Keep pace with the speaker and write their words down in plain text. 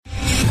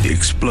The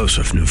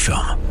explosive new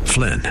film,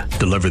 Flynn,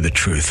 deliver the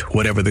truth,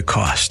 whatever the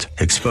cost,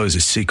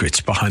 exposes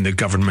secrets behind the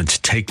government's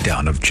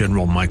takedown of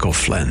General Michael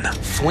Flynn.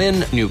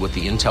 Flynn knew what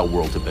the intel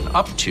world had been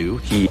up to.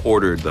 He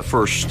ordered the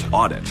first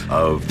audit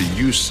of the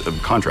use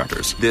of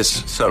contractors.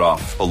 This set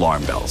off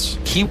alarm bells.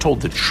 He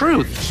told the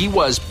truth. He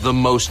was the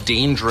most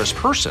dangerous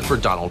person for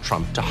Donald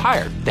Trump to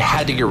hire. They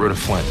had to get rid of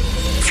Flynn.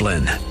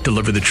 Flynn,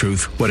 deliver the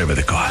truth, whatever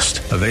the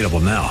cost. Available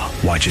now.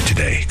 Watch it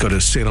today. Go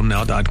to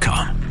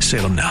salemnow.com.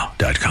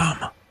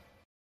 salemnow.com.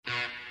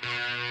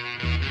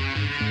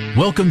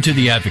 Welcome to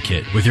The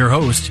Advocate with your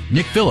host,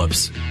 Nick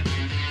Phillips.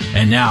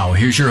 And now,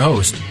 here's your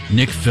host,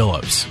 Nick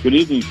Phillips. Good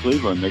evening,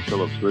 Cleveland. Nick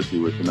Phillips with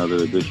you with another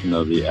edition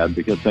of The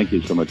Advocate. Thank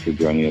you so much for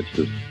joining us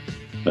this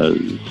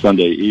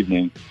Sunday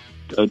evening.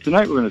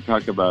 Tonight we're going to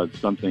talk about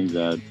something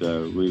that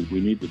we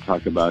need to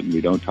talk about and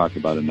we don't talk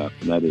about enough,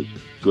 and that is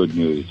good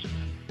news.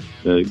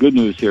 The good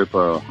news here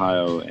for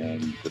Ohio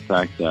and the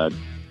fact that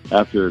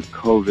after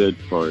COVID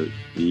for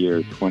the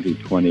year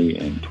 2020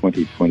 and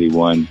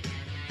 2021,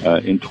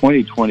 in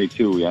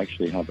 2022, we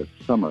actually have a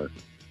summer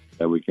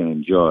that we can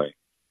enjoy.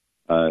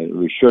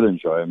 We should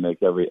enjoy and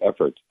make every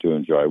effort to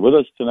enjoy. With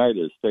us tonight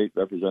is State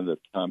Representative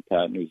Tom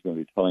Patton, who's going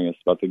to be telling us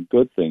about the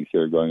good things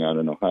here going on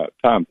in Ohio.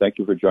 Tom, thank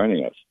you for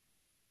joining us.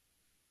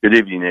 Good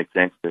evening, Nick.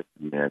 Thanks. I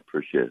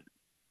appreciate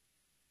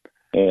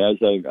it. As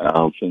I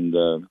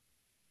mentioned,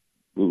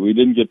 we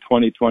didn't get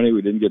 2020.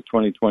 We didn't get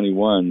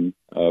 2021.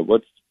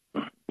 What's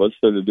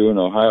there to do in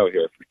Ohio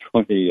here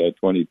for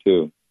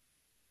 2022?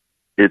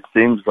 It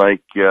seems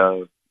like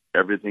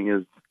everything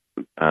is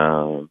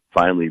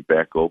finally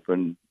back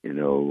open. You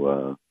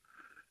know,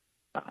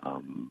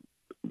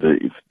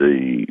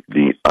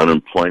 the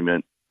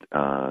unemployment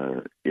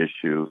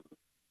issue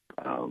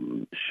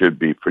should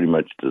be pretty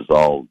much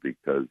dissolved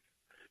because,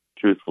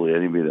 truthfully,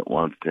 anybody that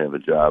wants to have a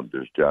job,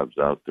 there's jobs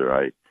out there.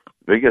 The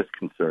biggest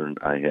concern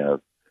I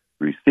have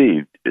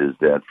received is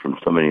that from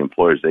so many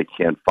employers, they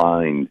can't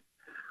find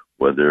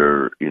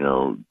whether, you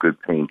know,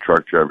 good-paying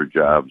truck driver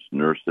jobs,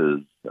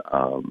 nurses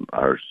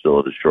are still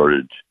at a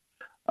shortage.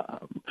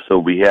 So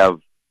we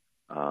have,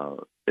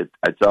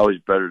 it's always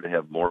better to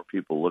have more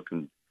people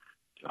looking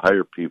to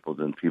hire people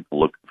than people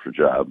looking for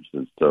jobs.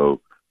 And so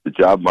the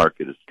job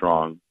market is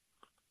strong.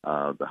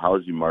 The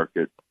housing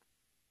market,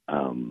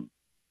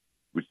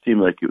 which seemed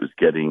like it was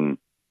getting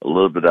a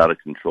little bit out of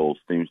control,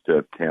 seems to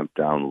have tamped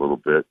down a little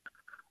bit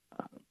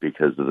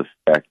because of the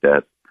fact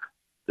that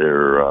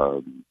there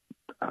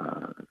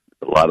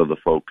a lot of the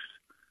folks,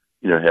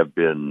 you know, have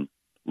been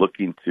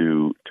looking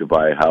to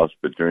buy a house,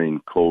 but during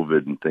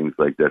COVID and things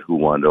like that, who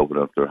wanted to open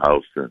up their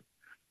house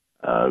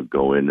and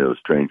go into a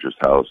stranger's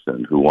house,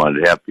 and who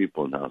wanted to have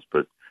people in the house.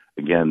 But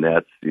again,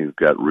 you've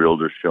got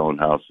realtors showing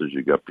houses,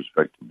 you've got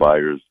prospective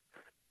buyers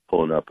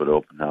pulling up at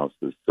open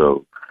houses.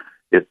 So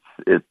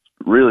it's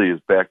really as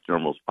back to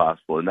normal as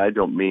possible. And I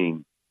don't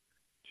mean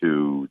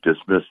to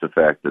dismiss the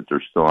fact that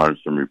there still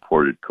aren't some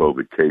reported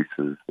COVID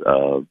cases,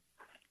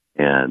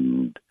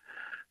 and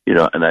you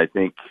know, and I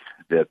think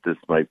that this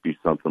might be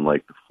something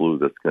like the flu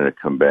that's going to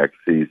come back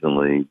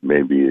seasonally,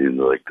 maybe in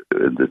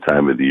the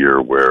time of the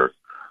year where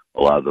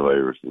a lot of the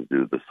viruses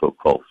do the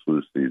so-called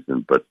flu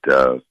season. But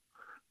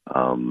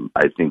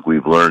I think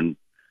we've learned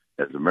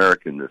as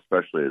Americans,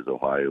 especially as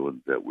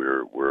Ohioans, that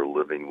we're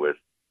living with.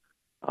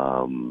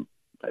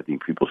 I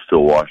think people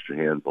still wash their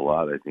hands a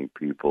lot. I think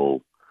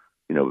people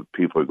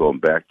are going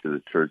back to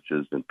the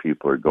churches, and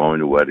people are going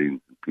to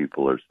weddings, and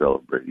people are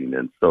celebrating.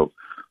 And so,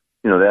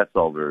 you know, that's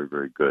all very,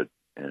 very good.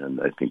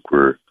 And I think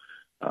we're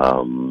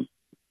a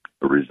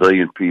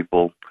resilient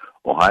people.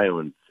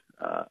 Ohioans,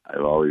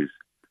 I've always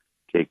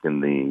taken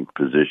the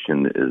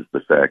position is the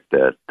fact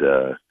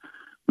that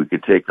we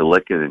could take a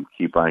licking and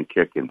keep on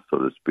kicking, so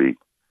to speak.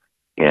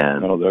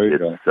 And there you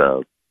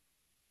go.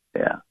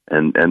 Yeah.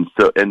 And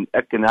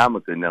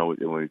economically now,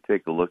 when we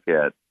take a look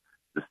at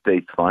the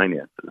state's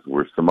finances,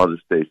 where some other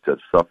states have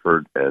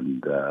suffered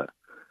and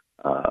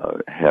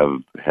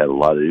have had a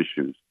lot of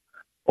issues,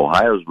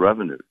 Ohio's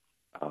revenues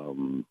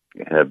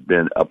have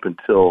been, up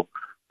until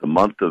the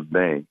month of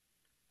May,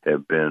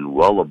 have been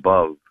well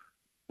above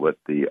what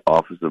the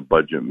Office of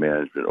Budget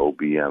Management,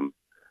 OBM,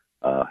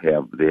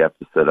 they have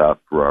to set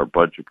out for our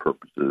budget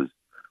purposes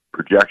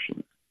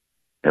projections.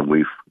 And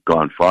we've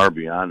gone far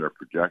beyond our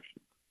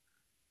projections.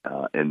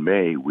 In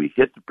May, we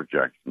hit the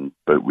projections,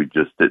 but we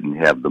just didn't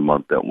have the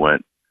month that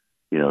went,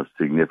 you know,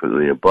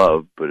 significantly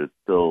above. But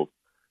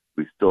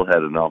we still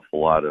had an awful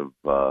lot of,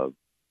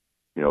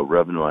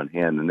 revenue on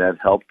hand, and that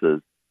helped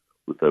us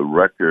with a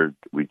record.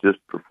 We just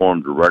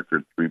performed a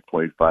record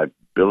 $3.5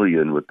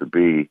 billion with the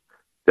B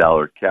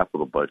dollar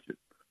capital budget,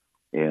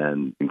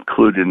 and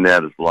included in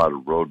that is a lot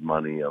of road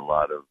money, a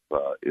lot of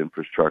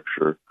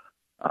infrastructure,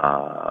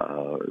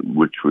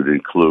 which would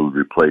include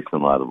replacing a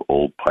lot of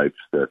old pipes,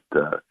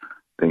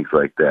 things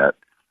like that,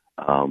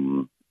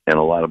 and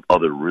a lot of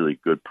other really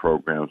good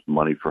programs,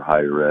 money for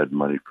higher ed,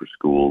 money for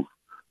schools,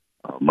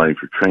 money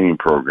for training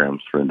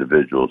programs for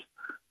individuals.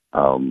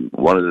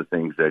 One of the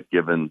things that,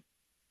 given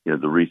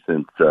the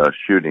recent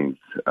shootings,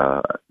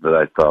 that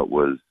I thought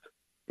was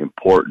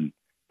important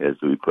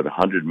is we put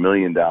 $100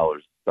 million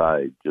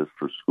aside just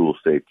for school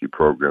safety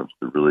programs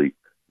to really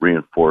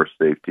reinforce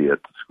safety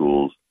at the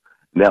schools.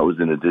 And that was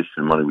in addition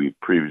to money we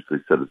previously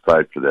set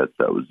aside for that.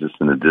 So that was just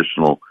an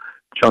additional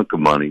chunk of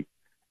money.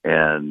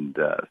 And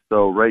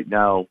so right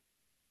now,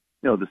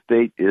 the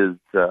state is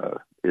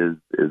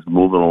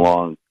moving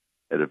along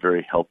at a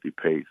very healthy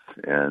pace,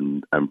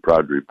 and I'm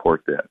proud to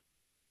report that.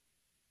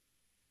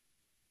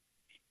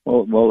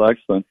 Well,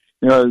 excellent.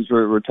 As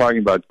we're talking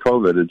about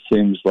COVID, it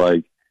seems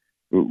like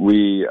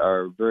we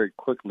are very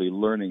quickly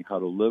learning how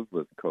to live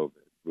with COVID,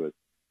 with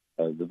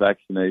the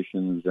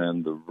vaccinations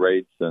and the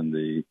rates and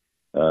the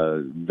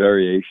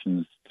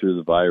variations to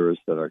the virus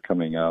that are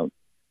coming out.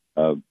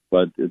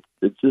 But it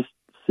just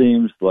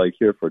seems like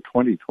here for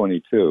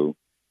 2022,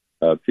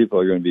 people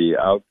are going to be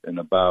out and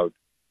about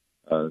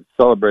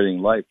celebrating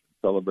life,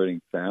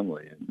 celebrating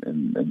family,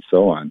 and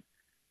so on.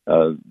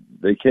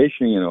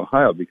 Vacationing in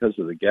Ohio, because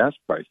of the gas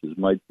prices,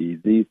 might be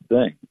the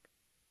thing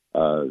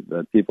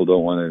that people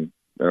don't want to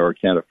or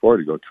can't afford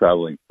to go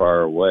traveling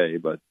far away,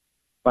 but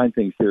find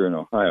things here in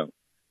Ohio.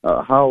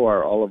 How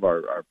are all of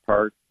our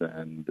parks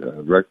and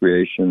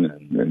recreation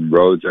and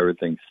roads,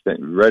 everything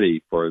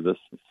ready for this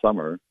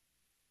summer?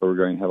 Where we're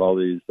going to have all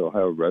these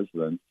Ohio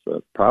residents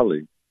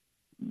probably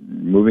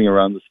moving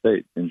around the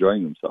state,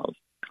 enjoying themselves.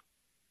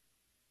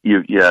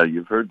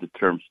 You've heard the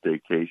term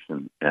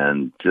staycation,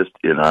 and just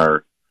in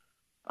our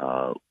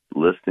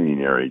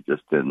listening area,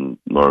 just in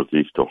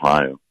Northeast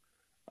Ohio,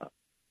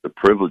 the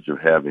privilege of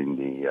having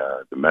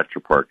the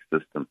Metro Park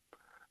system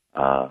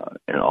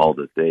and all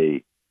that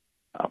they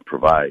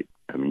provide.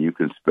 I mean, you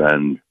can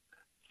spend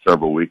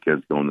several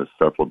weekends going to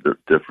several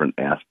different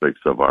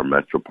aspects of our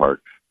Metro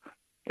Parks,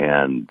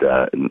 and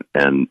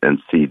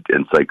see,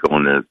 and it's like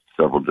going to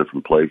several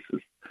different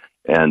places.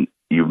 And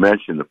you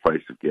mentioned the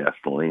price of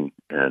gasoline,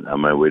 and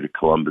on my way to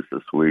Columbus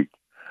this week,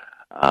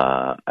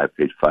 I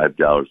paid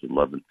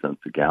 $5.11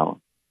 a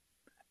gallon.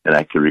 And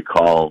I can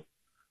recall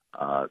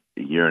a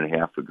year and a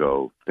half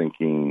ago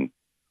thinking,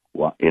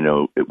 well,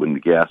 when the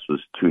gas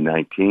was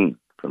 $2.19,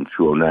 from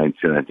 $2.09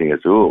 to $2.19, I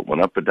said, it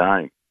went up a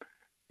dime.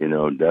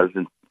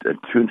 Doesn't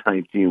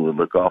 $2.19 would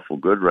look awful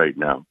good right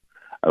now.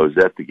 I was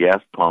at the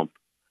gas pump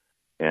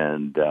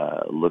and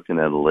looking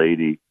at a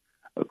lady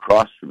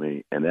across from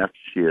me, and after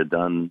she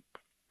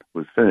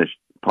was finished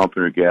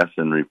pumping her gas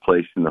and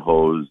replacing the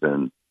hose,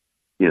 and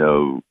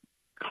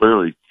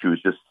clearly she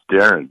was just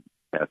staring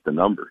at the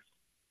numbers.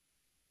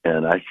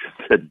 And I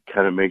just said, it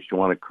kind of makes you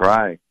want to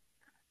cry.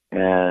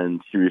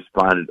 And she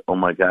responded, "Oh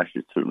my gosh,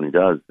 it certainly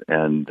does."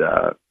 And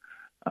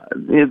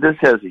this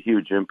has a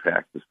huge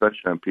impact,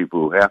 especially on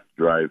people who have to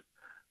drive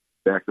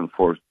back and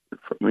forth,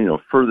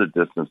 further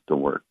distance to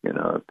work.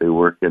 If they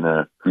work in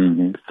a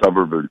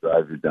suburb or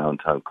drive to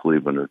downtown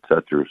Cleveland, or et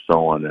cetera, or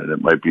so on, and it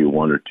might be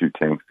 1 or 2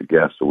 tanks of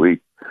gas a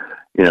week,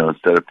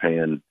 instead of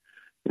paying,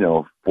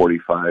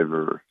 $45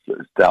 or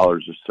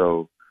dollars or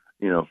so,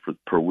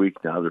 per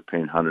week, now they're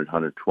paying $100,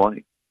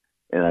 $120.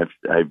 And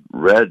I've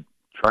read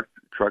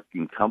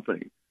trucking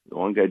companies. The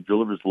one guy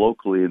delivers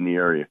locally in the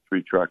area,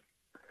 3 trucks,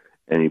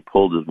 and he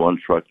pulled his one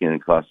truck in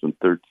and cost him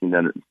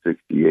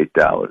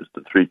 $1,368.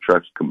 The 3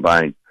 trucks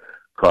combined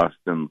cost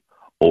him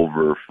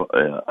over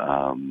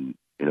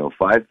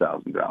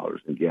 $5,000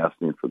 in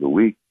gasoline for the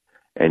week,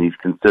 and he's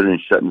considering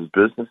shutting his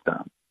business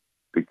down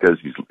because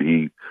he's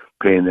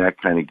paying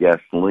that kind of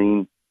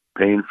gasoline,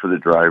 paying for the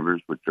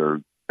drivers, which are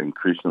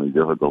increasingly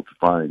difficult to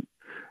find.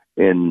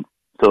 And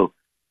so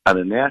on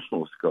a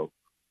national scope,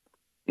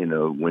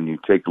 when you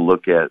take a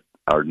look at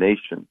our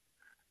nation,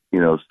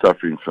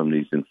 suffering from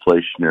these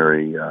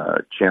inflationary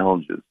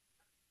challenges,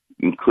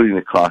 including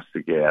the cost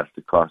of gas,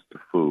 the cost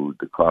of food,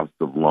 the cost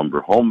of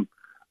lumber, home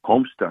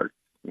starts.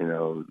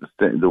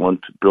 The one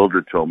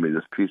builder told me,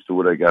 this piece of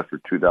wood I got for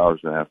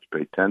 $2, and I have to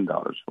pay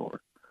 $10 for.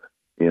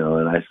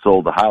 And I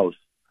sold the house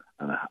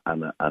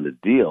on a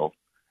deal,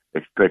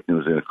 expecting it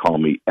was going to call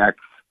me X,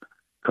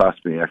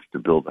 cost me X to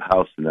build the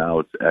house, and now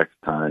it's X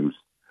times.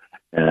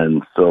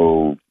 And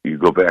so you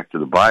go back to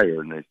the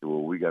buyer, and they say,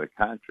 "Well, we got a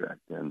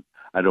contract," and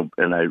I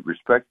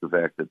respect the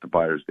fact that the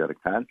buyer's got a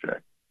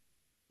contract,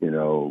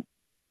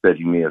 that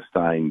he may have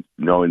signed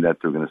knowing that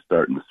they're going to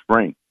start in the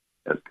spring,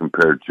 as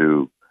compared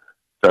to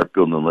start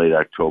building in late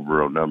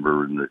October or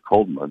November in the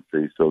cold months.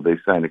 So they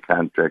sign a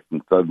contract,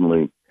 and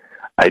suddenly,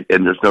 and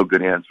there's no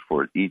good answer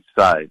for it. Each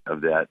side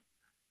of that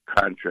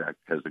contract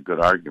has a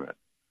good argument.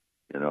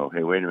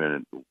 Hey, wait a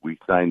minute, we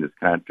signed this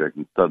contract,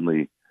 and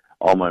suddenly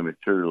all my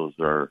materials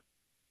are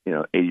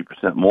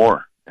 80%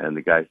 more. And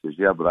the guy says,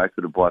 "Yeah, but I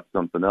could have bought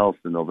something else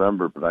in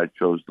November, but I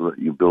chose to let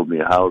you build me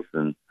a house."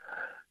 And,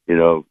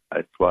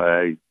 that's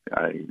why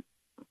I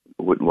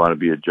wouldn't want to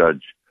be a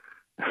judge,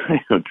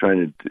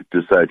 trying to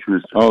decide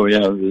who's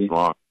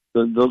wrong.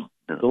 The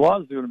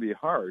laws are going to be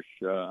harsh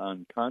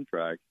on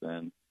contracts,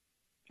 and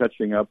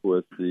catching up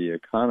with the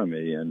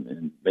economy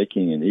and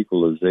making an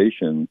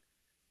equalization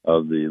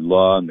of the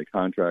law and the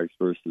contracts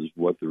versus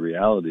what the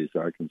realities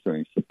are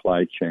concerning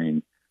supply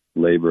chain,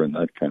 labor, and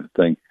that kind of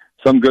thing.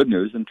 Some good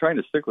news, and trying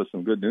to stick with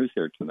some good news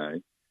here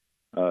tonight.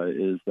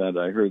 is that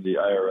I heard the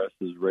IRS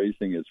is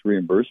raising its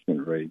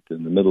reimbursement rate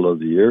in the middle of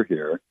the year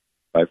here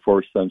by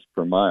 4 cents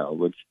per mile,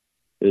 which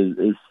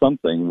is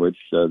something which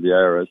the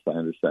IRS, I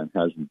understand,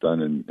 hasn't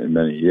done in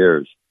many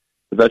years.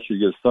 But that should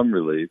give some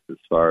relief as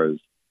far as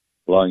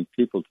allowing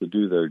people to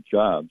do their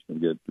jobs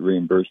and get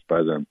reimbursed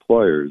by their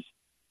employers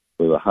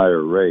with a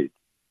higher rate.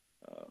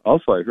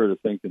 Also, I heard a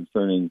thing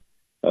concerning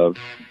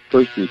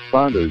first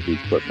responders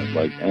equipment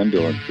like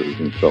ambulances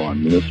and so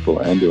on,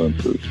 municipal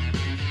ambulances,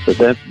 that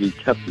they have to be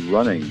kept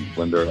running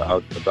when they're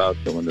out and about.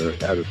 So when they're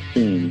at a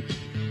scene,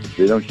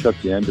 they don't shut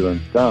the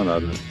ambulance down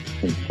out of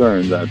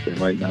concern that they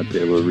might not be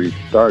able to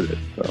restart it.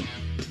 So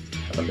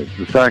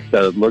the fact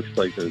that it looks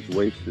like there's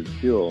wasted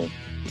fuel,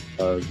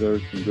 there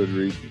are some good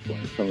reasons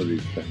why some of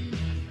these things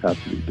have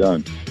to be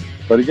done.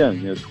 But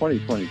again,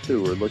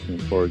 2022, we're looking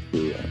forward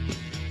to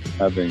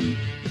having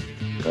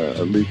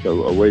at least a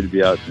way to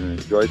be out and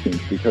enjoy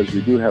things, because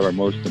we do have our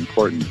most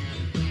important,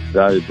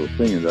 valuable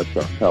thing, and that's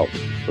our health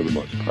for the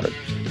most part.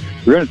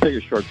 We're going to take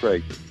a short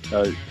break.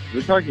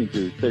 We're talking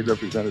to State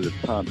Representative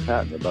Tom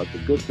Patton about the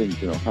good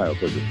things in Ohio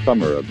for the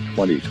summer of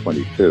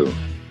 2022.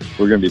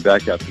 We're going to be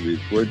back after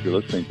these words. You're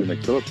listening to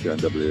Nick Phillips here on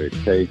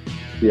WHK,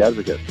 The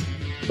Advocate.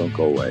 Don't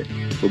go away.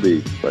 We'll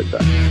be right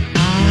back.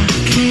 I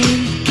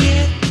can't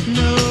get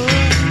no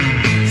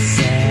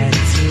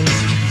satisfaction.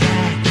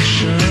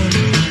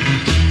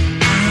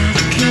 I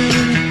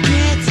can't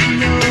get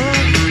no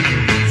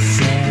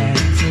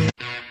satisfaction.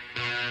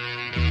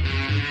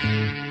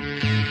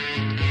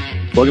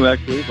 Welcome back,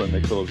 Cleveland.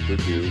 Nick Phillips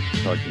with you,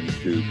 talking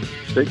to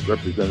State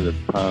Representative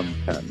Tom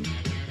Patton.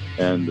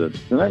 And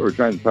tonight we're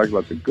trying to talk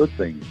about the good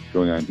things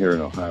going on here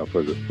in Ohio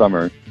for the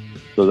summer,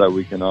 so that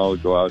we can all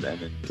go out and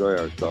enjoy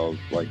ourselves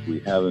like we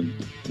haven't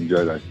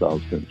enjoyed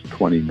ourselves since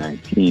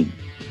 2019,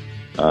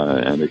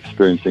 and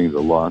experiencing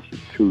the loss of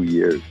 2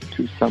 years,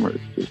 2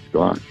 summers just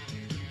gone.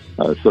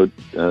 So,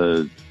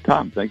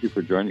 Tom, thank you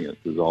for joining us,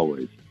 as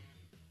always.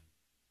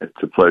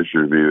 It's a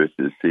pleasure to be with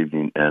you this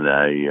evening. And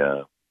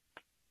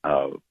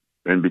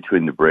in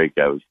between the break,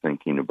 I was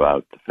thinking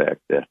about the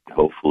fact that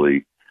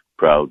hopefully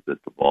proud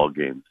that the ball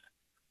games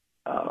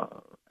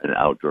and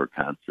outdoor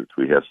concerts,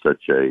 we have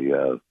such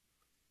a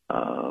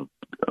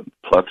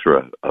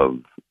plethora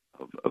of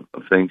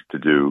things to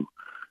do.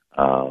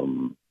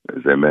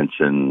 As I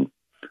mentioned,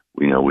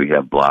 we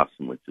have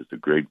Blossom, which is a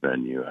great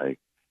venue. I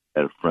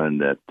had a friend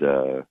that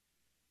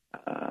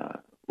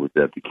was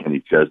at the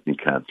Kenny Chesney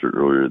concert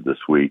earlier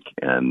this week,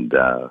 and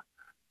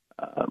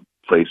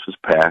place was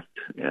packed,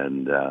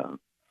 and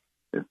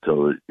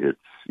so it's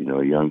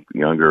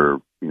younger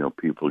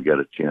people get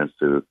a chance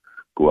to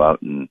go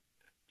out and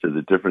to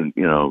the different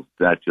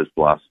not just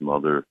Blossom,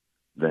 other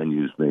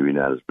venues maybe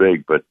not as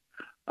big, but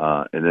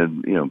and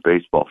then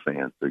baseball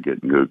fans are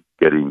getting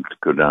to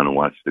go down and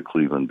watch the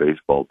Cleveland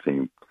baseball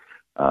team,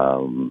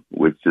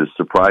 which is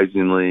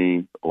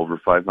surprisingly over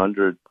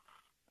 500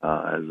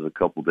 as of a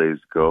couple days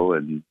ago,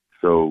 and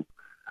so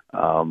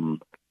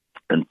and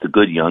it's a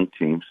good young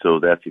team, so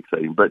that's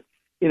exciting. But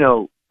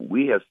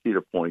we have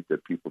Cedar Point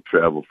that people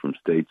travel from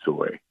states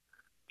away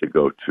to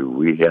go to.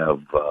 We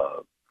have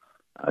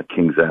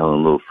Kings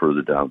Island a little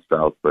further down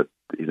south, but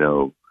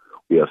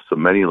we have so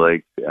many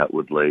lakes,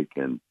 Atwood Lake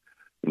and,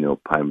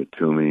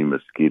 Pymatumi,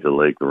 Mosquito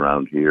Lake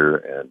around here.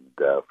 And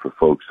for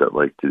folks that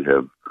like to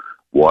have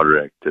water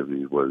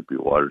activities, whether it be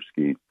water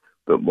skiing.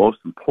 But most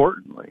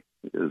importantly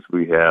is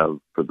we have,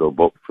 for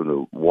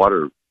the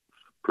water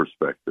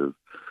perspective,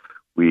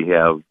 we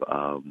have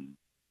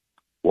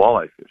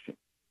walleye fishing,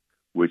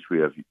 which we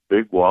have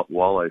big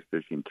walleye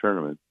fishing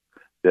tournaments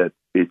that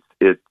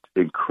it's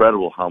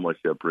incredible how much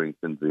that brings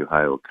into the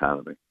Ohio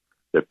economy,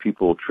 that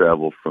people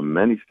travel from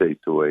many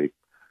states away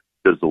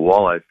because the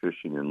walleye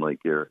fishing in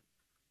Lake Erie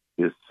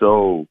is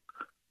so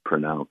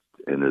pronounced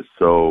and is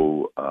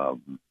so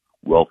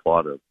well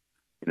thought of.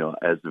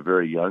 As a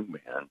very young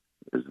man,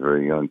 as a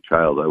very young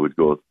child, I would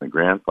go with my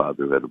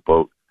grandfather who had a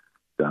boat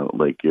down at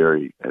Lake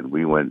Erie, and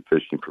we went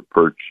fishing for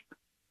perch.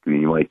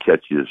 You might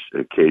catch this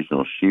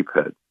occasional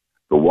sheephead.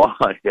 The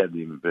walleye hadn't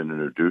even been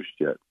introduced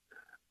yet,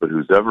 but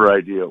whosever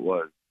idea it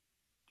was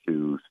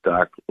to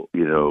stock,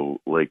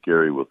 Lake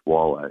Erie with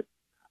walleye,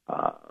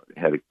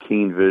 had a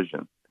keen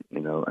vision,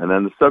 And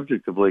on the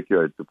subject of Lake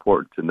Erie, it's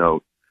important to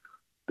note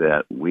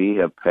that we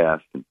have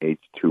passed an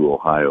H2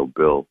 Ohio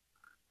bill.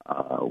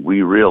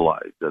 We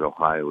realize that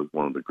Ohio is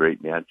one of the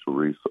great natural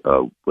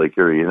resources. Lake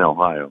Erie in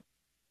Ohio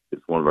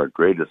is one of our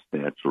greatest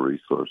natural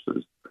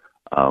resources.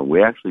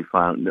 We actually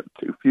found a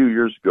few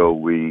years ago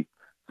we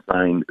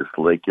signed this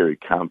Lake Erie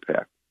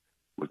Compact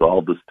with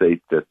all the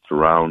states that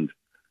surround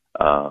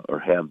or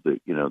have the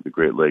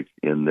Great Lakes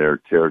in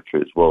their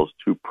territory, as well as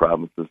 2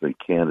 provinces in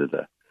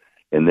Canada,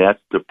 and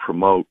that's to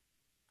promote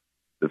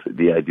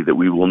the idea that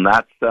we will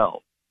not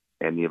sell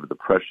any of the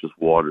precious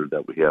water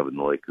that we have in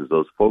the lake, because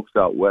those folks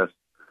out west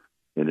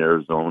in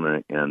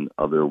Arizona and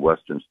other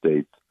western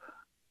states,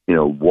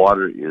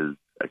 water is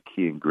a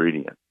key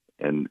ingredient.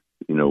 And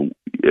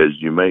as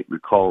you might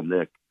recall,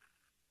 Nick,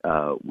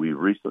 we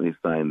recently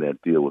signed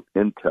that deal with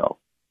Intel.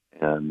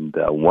 And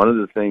one of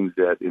the things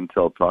that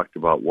Intel talked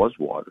about was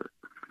water.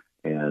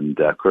 And,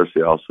 of course,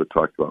 they also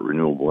talked about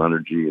renewable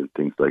energy and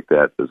things like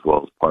that as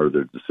well as part of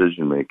their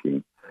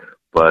decision-making.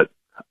 But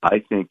I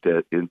think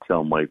that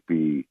Intel might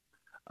be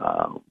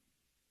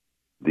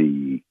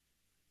the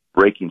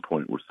breaking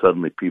point where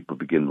suddenly people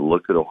begin to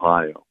look at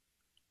Ohio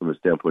from a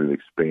standpoint of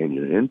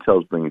expansion.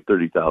 Intel's bringing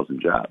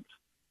 30,000 jobs.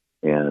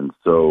 And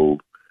so,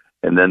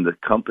 and then the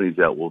companies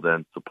that will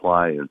then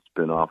supply and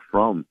spin off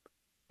from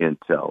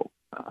Intel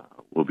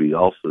will be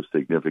also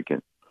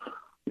significant.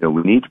 You know,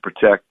 we need to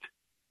protect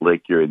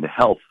Lake Erie and the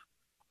health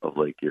of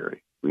Lake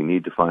Erie. We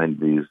need to find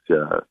these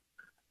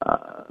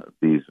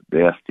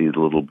nasty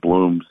little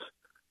blooms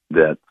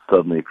that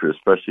suddenly,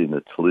 especially in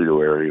the Toledo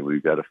area,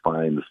 we've got to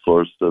find the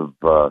source of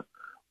that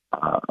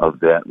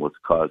and what's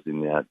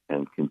causing that,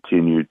 and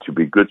continue to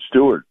be good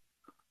stewards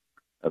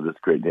of this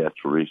great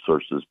natural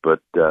resources.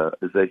 But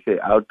as they say,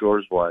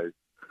 outdoors-wise,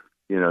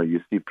 you know,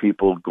 you see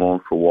people going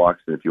for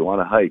walks, and if you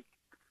want to hike,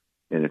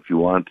 and if you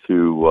want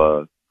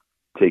to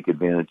take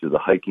advantage of the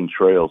hiking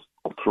trails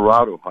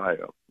throughout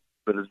Ohio.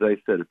 But as I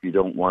said, if you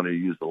don't want to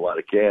use a lot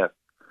of gas,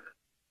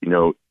 you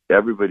know,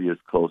 everybody is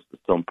close to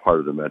some part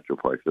of the Metro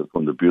Parks. That's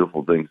one of the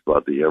beautiful things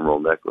about the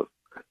Emerald Necklace.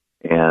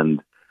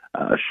 And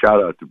a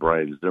shout out to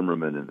Brian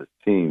Zimmerman and his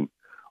team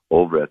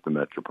over at the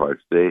Metro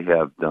Parks. They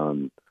have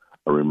done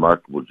a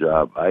remarkable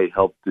job. I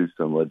helped do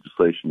some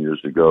legislation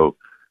years ago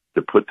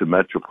to put the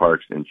Metro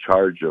Parks in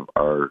charge of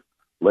our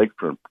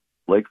lakefront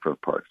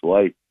parks,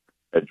 like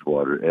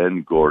Edgewater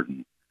and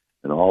Gordon,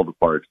 and all the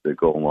parks that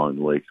go along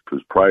the lakes.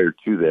 Because prior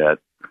to that,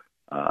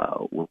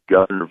 when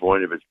Governor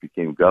Voinovich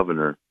became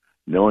governor,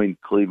 knowing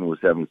Cleveland was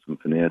having some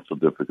financial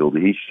difficulty,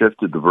 he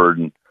shifted the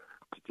burden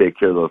to take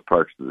care of those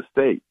parks to the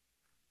state.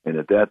 And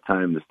at that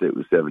time, the state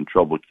was having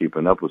trouble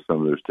keeping up with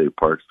some of their state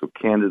parks. So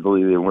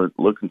candidly, they weren't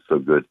looking so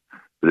good.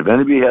 But if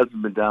anybody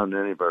hasn't been down to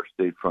any of our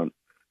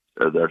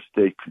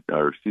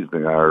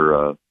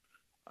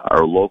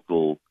our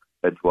local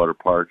Edgewater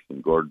parks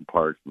and Gordon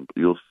parks,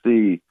 you'll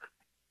see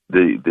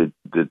the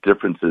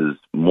differences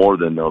more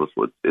than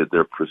noticeable.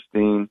 They're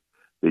pristine.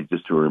 They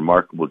just do a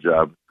remarkable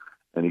job.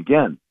 And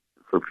again,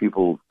 for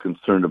people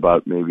concerned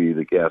about maybe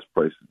the gas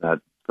prices, not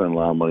spend a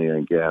lot of money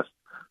on gas,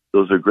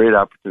 those are great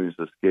opportunities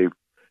to escape,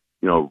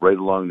 you know, right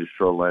along the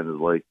shoreline of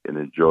the lake and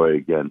enjoy,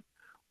 again,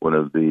 one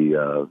of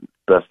the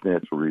best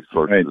natural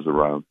resources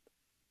around.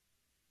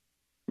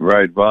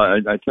 Right. Well,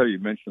 I tell you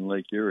mentioned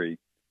Lake Erie,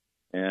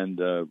 and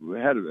we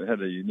had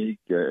a unique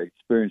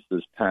experience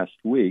this past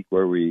week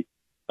where we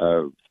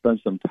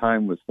spent some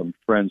time with some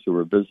friends who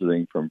were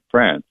visiting from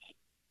France.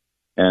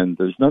 And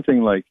there's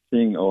nothing like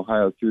seeing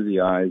Ohio through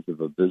the eyes of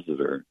a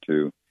visitor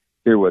to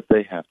hear what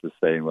they have to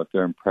say and what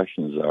their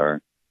impressions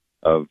are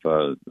of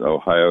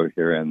Ohio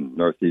here and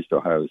Northeast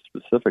Ohio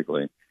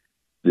specifically.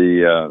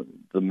 The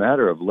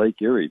matter of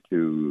Lake Erie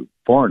to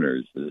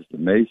foreigners is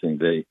amazing.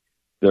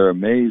 They're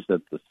amazed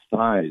at the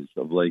size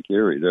of Lake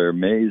Erie. They're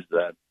amazed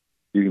that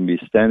you can be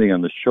standing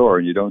on the shore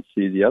and you don't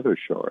see the other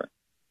shore.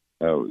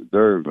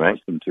 They're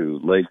accustomed to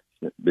lakes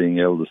being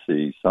able to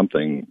see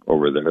something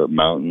over the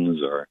mountains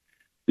or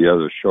the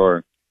other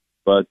shore.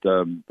 But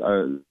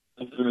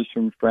visitors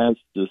from France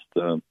just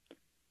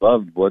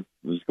loved what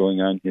was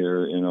going on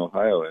here in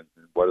Ohio and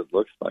what it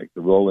looks like,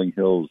 the rolling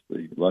hills,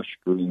 the lush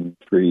green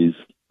trees,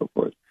 so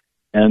forth,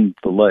 and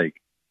the lake.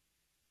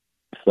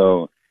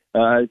 So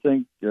I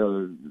think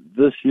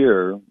this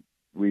year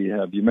we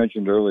have, you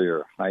mentioned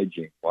earlier,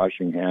 hygiene,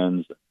 washing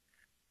hands,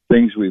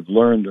 things we've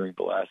learned during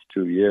the last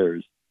 2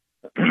 years.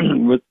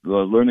 With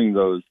learning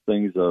those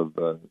things of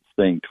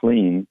staying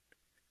clean,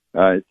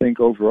 I think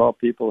overall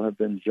people have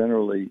been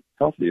generally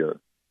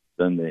healthier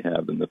than they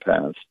have in the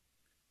past.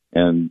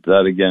 And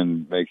that,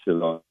 again, makes it a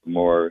lot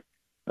more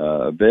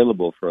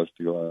available for us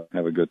to go out and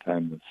have a good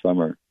time this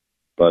summer.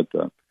 But,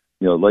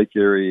 Lake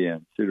Erie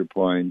and Cedar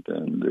Point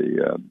and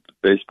the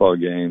baseball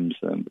games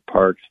and the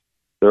parks,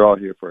 they're all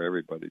here for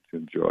everybody to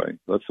enjoy.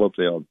 Let's hope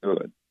they all do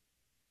it.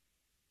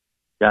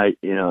 Yeah,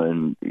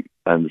 and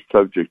on the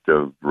subject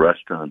of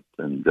restaurants,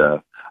 and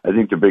I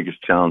think the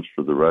biggest challenge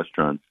for the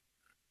restaurants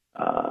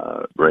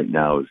right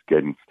now is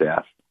getting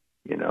staff,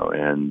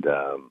 and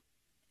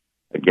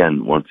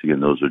once again,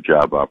 those are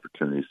job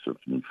opportunities for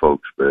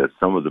folks. But at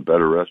some of the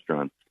better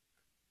restaurants,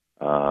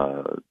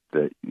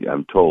 that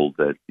I'm told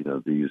that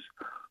these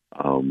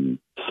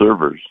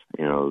servers,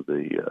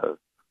 the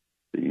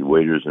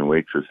waiters and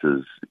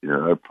waitresses,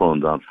 are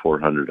pulling down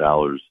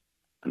 $400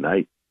 a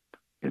night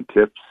in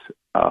tips.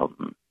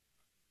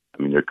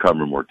 They're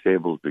covering more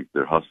tables because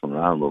they're hustling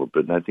around a little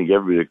bit. And I think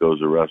everybody that goes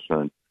to a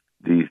restaurant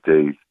these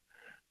days,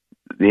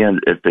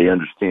 if they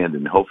understand,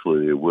 and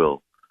hopefully they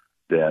will,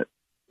 that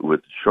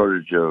with the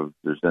shortage of,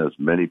 there's not as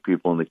many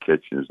people in the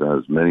kitchen, there's not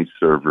as many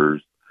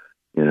servers,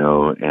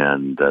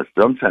 and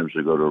sometimes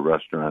you go to a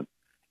restaurant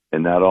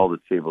and not all the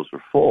tables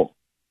are full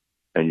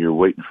and you're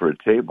waiting for a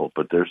table,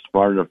 but they're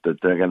smart enough that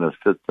they're going to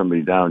sit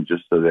somebody down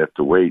just so they have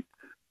to wait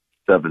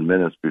 7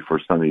 minutes before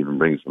somebody even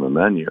brings them a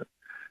menu.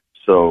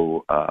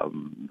 So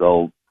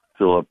they'll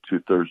fill up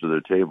 2/3 of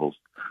their tables.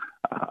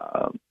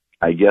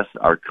 I guess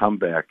our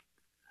comeback,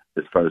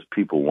 as far as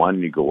people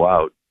wanting to go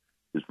out,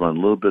 is run a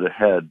little bit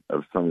ahead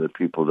of some of the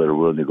people that are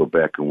willing to go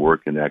back and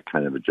work in that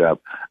kind of a job.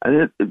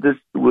 And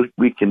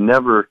we can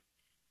never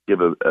give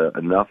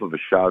enough of a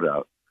shout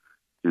out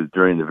to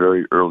during the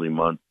very early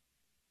months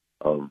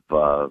of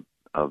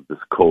this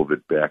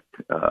COVID back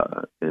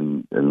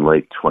in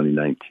late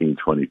 2019,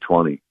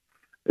 2020.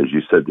 As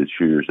you said, the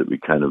 2 years that we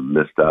kind of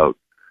missed out.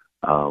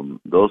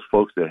 Those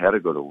folks that had to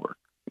go to work,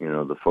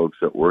 the folks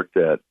that worked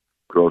at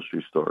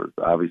grocery stores,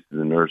 obviously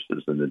the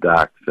nurses and the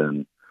docs,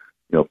 and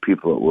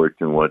people that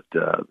worked in what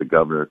the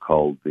governor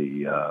called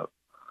the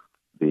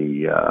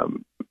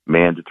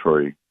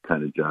mandatory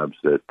kind of jobs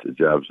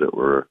that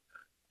were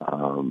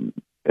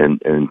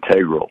and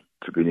integral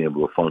to being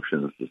able to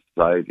function in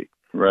society.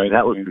 Right. And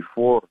that was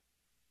before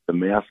the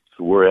masks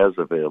were as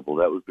available.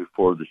 That was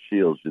before the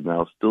shields. You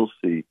now still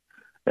see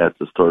at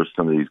the stores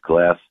some of these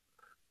glass,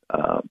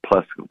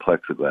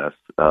 plexiglass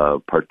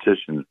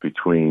partitions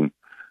between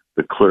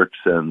the clerks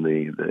and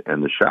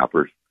the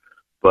shoppers.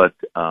 But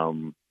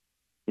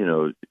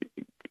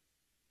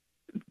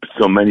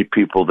so many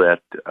people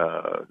that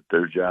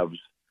their jobs,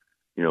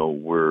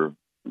 were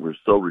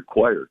so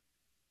required,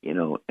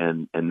 and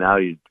now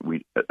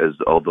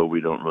although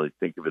we don't really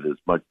think of it as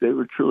much, they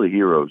were truly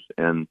heroes.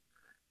 And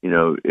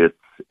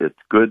it's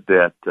good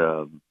that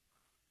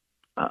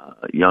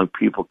young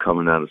people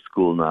coming out of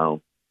school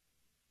now,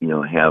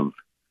 have.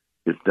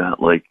 It's not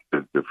like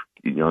the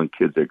young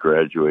kids that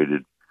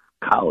graduated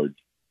college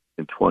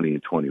in 20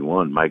 and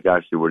 21. My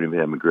gosh, they weren't even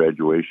having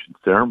graduation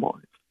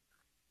ceremonies.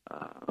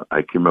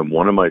 I can remember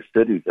one of my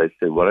cities, I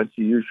said, why don't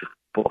you use your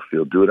football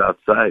field? Do it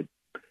outside.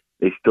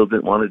 They still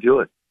didn't want to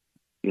do it.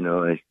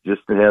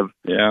 Just to have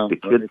the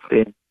kids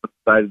stand on the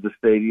side of the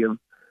stadium,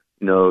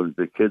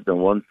 the kids on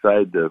one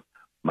side, the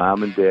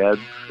mom and dad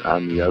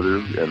on the other.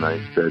 And I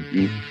said,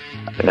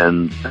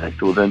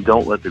 well, then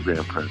don't let the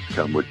grandparents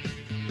come, which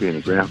being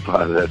a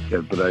grandfather, that's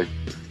good. But I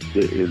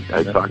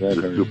talked to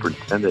the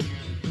superintendent.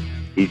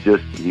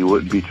 He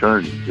wouldn't be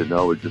turned. He said,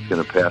 no, we're just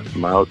going to pass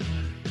them out,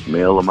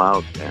 mail them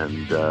out.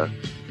 And,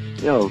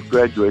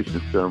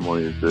 graduation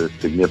ceremony is a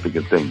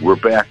significant thing. We're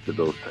back to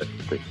those types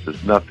of things.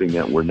 There's nothing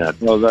that we're not.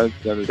 Well, that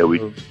is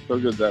so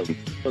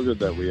good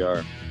that we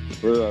are.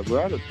 We're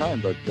out of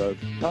time, but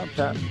Tom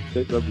Patton,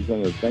 State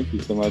Representative, thank you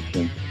so much,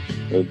 and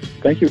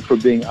thank you for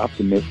being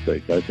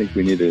optimistic. I think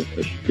we need a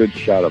good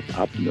shot of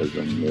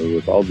optimism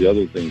with all the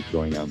other things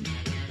going on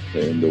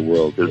in the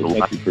world.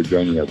 Thank you for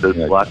joining us. There's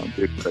a lot to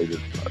be excited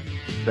about.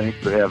 Thanks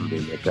for having me,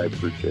 Nick. I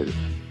appreciate it.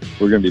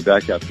 We're going to be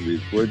back after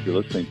these words. You're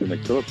listening to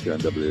Nick Phillips here on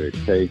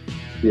WHK,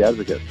 The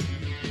Advocate.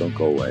 Don't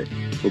go away.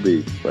 We'll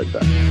be right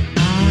back.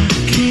 I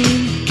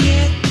can't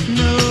get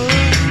no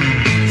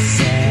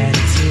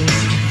satisfaction.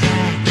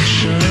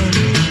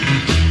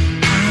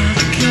 I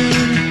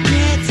can't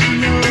get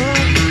no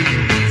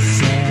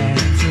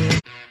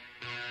satisfaction.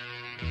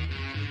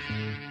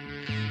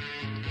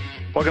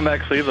 Welcome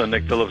back, Cleveland.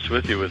 Nick Phillips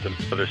with you with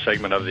another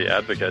segment of The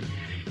Advocate.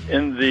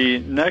 In the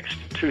next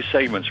two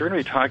segments, we're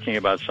going to be talking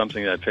about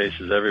something that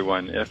faces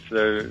everyone. If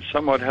they're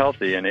somewhat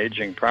healthy and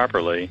aging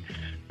properly,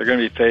 they're going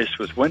to be faced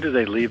with when do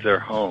they leave their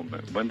home?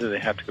 When do they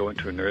have to go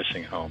into a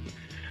nursing home?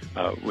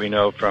 We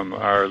know from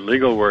our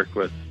legal work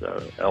with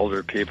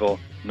elder people,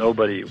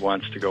 nobody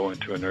wants to go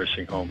into a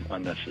nursing home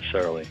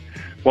unnecessarily.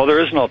 Well, there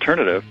is an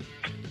alternative,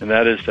 and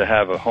that is to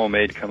have a home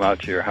aide come out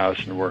to your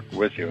house and work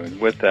with you. And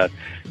with that,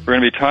 we're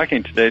going to be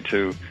talking today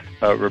to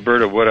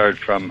Roberta Woodard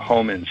from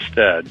Home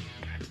Instead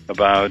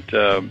about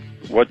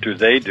what do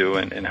they do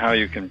and how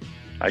you can,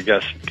 I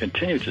guess,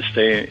 continue to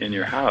stay in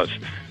your house.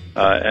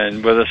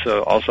 And with us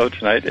also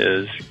tonight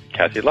is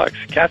Kathy Lux.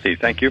 Kathy,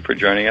 thank you for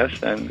joining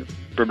us. And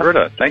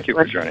Roberta, thank you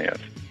for joining us.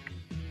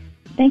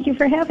 Thank you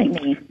for having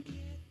me.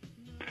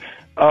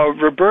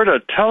 Roberta,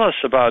 tell us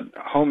about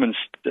Home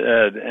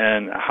Instead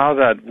and how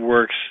that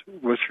works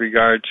with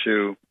regard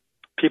to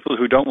people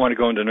who don't want to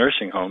go into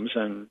nursing homes.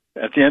 And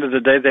at the end of the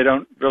day, they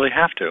don't really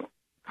have to.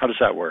 How does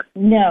that work?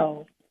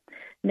 No,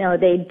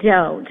 they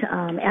don't.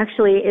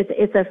 Actually,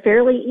 it's a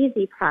fairly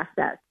easy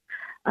process.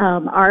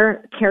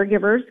 Our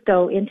caregivers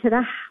go into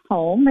the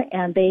home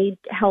and they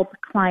help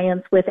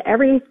clients with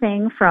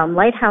everything from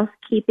light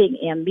housekeeping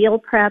and meal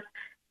prep,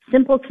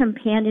 simple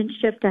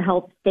companionship to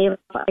help stay off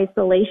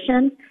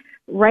isolation,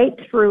 right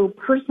through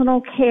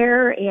personal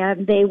care,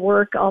 and they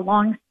work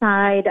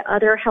alongside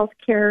other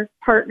healthcare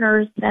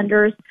partners,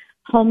 vendors,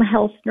 home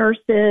health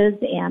nurses,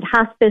 and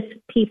hospice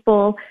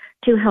people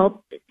to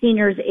help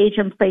seniors age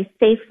in place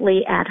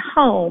safely at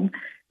home,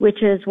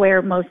 which is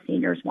where most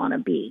seniors want to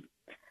be.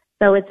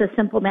 So it's a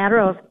simple matter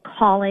of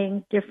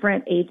calling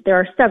different there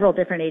are several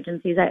different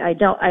agencies. I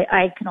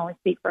can only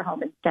speak for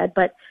Home Instead,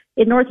 but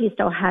in Northeast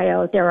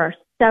Ohio, there are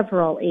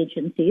several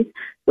agencies.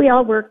 We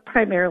all work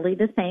primarily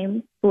the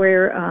same.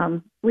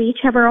 We each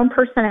have our own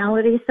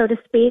personality, so to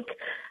speak.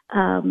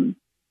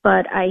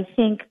 But I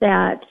think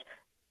that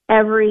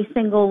every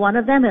single one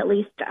of them. At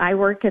least I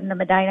work in the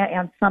Medina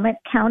and Summit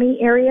County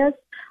areas.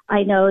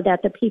 I know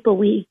that the people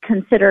we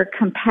consider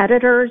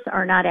competitors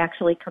are not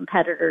actually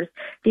competitors.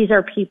 These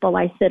are people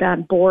I sit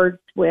on boards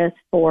with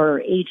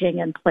for aging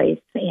in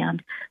place,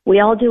 and we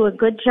all do a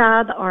good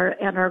job.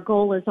 Our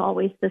goal is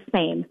always the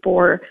same: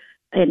 for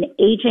an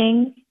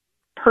aging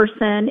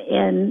person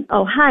in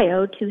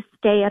Ohio to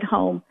stay at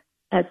home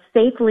as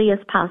safely as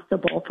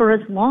possible for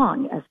as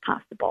long as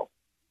possible.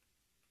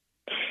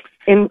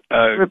 And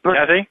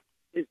Kathy?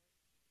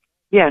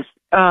 Yes.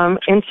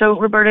 And so,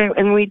 Roberta,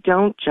 and we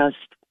don't just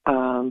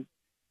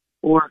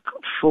work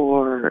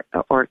for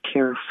or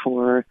care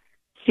for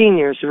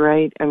seniors,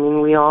 right? I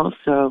mean, we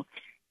also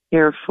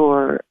care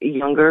for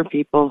younger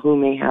people who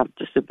may have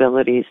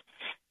disabilities,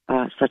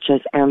 such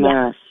as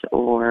MS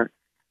or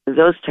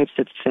those types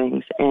of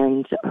things.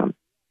 And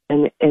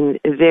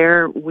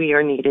there we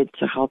are needed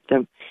to help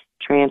them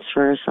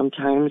transfer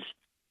sometimes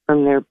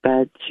from their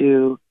bed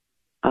to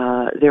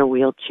their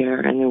wheelchair,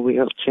 and their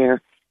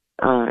wheelchair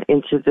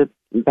into the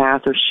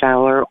bath or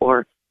shower,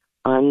 or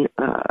on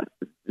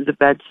the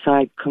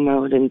bedside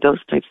commode, and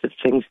those types of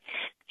things,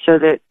 so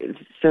that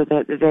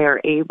they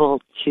are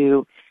able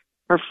to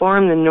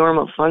perform the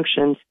normal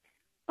functions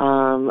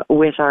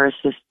with our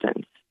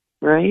assistance,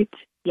 right?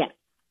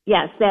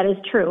 Yes, that is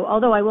true.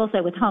 Although I will say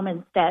with Home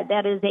Instead,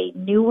 that is a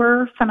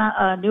newer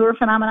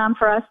phenomenon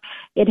for us.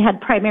 It had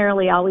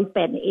primarily always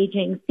been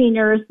aging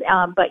seniors,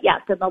 but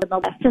yes,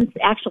 since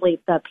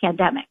actually the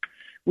pandemic,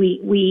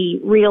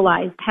 we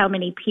realized how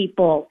many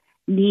people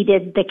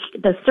needed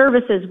the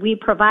services we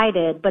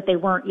provided, but they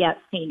weren't yet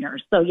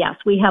seniors. So yes,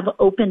 we have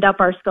opened up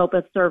our scope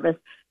of service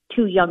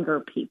to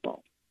younger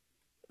people.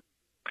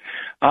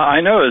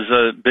 I know as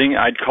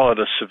I'd call it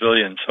a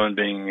civilian, someone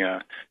being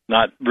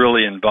not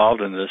really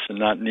involved in this and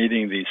not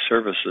needing these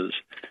services.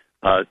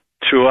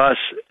 To us,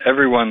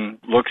 everyone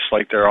looks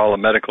like they're all a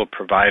medical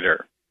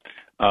provider.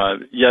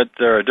 Yet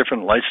there are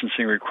different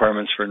licensing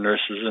requirements for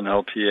nurses and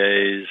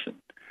LPAs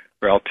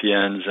or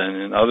LPNs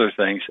and other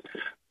things.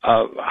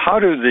 How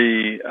do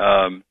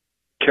the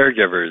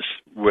caregivers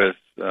with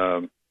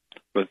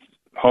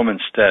Home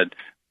Instead,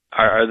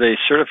 are they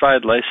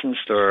certified,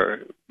 licensed,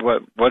 or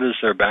what is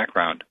their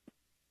background?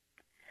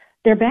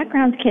 Their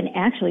backgrounds can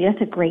actually,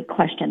 that's a great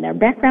question. Their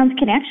backgrounds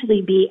can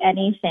actually be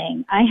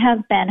anything. I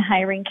have been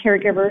hiring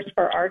caregivers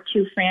for our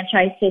two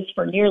franchises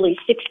for nearly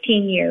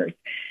 16 years.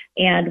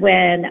 And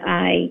when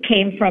I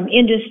came from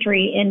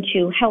industry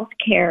into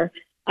healthcare,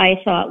 I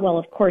thought, well,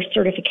 of course,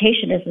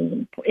 certification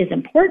is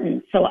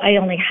important. So I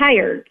only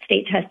hired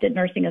state-tested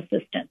nursing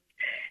assistants.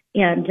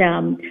 And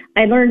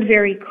I learned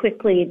very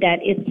quickly that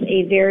it's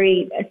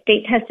a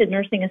state-tested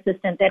nursing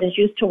assistant that is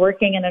used to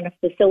working in a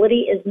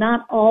facility is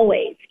not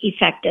always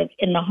effective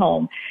in the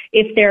home.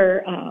 If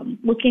they're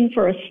looking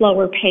for a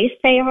slower pace,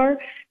 they are.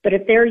 But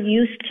if they're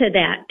used to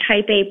that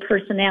type A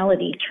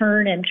personality,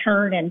 turn and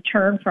turn and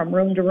turn from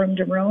room to room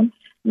to room,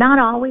 not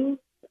always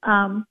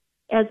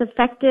as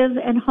effective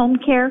in home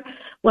care.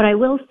 What I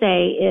will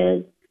say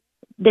is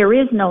there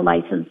is no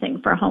licensing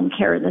for home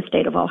care in the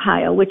state of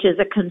Ohio, which is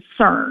a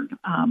concern.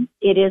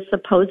 It is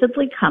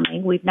supposedly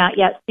coming. We've not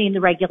yet seen the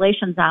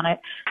regulations on it.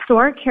 So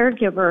our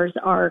caregivers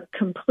are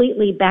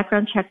completely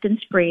background checked and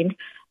screened.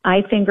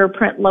 I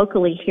fingerprint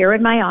locally here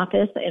in my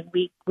office, and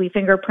we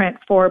fingerprint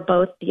for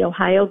both the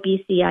Ohio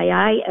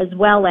BCII as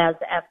well as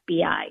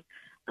FBI.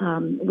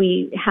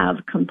 We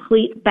have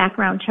complete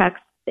background checks.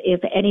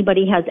 If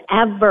anybody has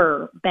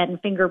ever been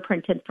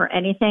fingerprinted for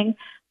anything,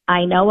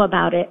 I know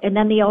about it. And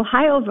then the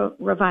Ohio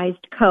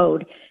Revised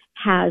Code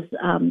has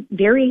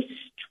very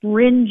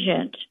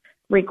stringent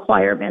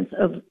requirements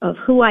of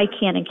who I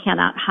can and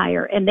cannot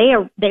hire. And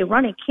they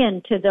run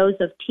akin to those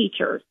of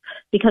teachers,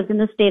 because in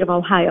the state of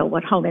Ohio,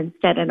 what Home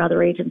Instead and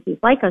other agencies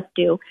like us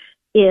do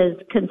is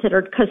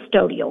considered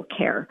custodial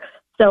care.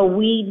 So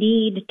we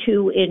need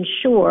to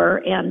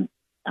ensure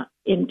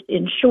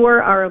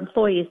our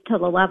employees to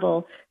the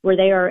level where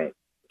they are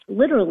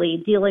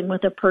literally dealing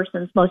with a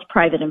person's most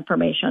private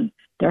information,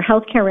 their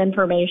healthcare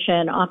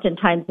information.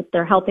 Oftentimes, if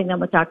they're helping them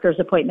with doctor's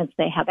appointments,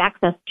 they have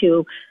access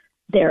to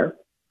their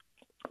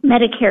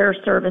Medicare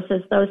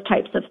services, those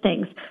types of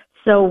things.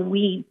 So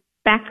we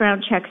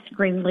background check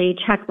screenly,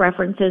 check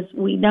references.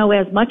 We know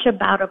as much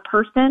about a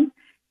person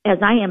as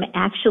I am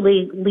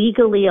actually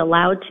legally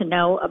allowed to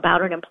know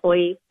about an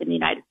employee in the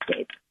United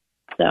States.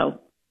 So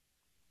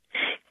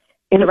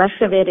the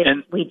rest of it is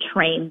we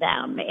train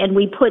them, and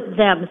we put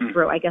them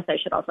through, I guess I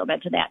should also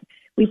mention that,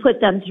 we put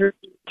them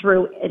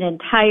through an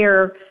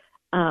entire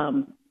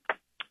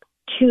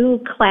 2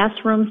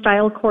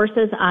 classroom-style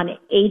courses on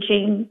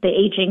the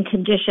aging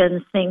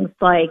conditions, things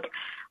like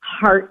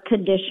heart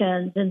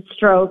conditions and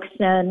strokes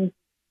and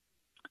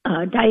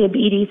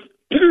diabetes,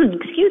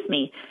 excuse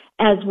me,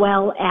 as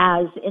well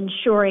as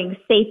ensuring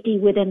safety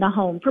within the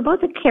home for both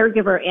the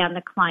caregiver and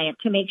the client,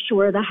 to make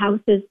sure the house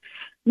is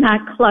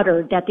not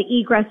cluttered, that the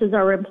egresses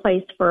are in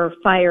place for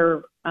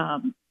fire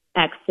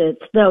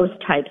exits, those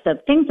types of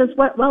things, as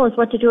well as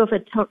what to do if a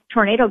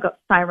tornado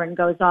siren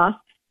goes off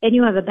and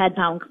you have a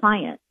bedbound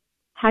client.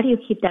 How do you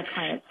keep that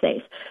client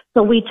safe?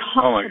 So we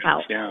talk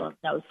about all of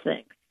those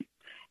things.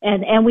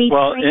 And we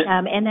train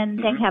them, and then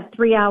they have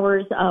 3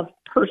 hours of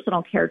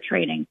personal care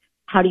training.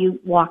 How do you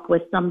walk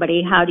with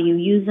somebody? How do you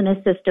use an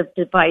assistive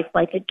device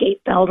like a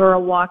gait belt or a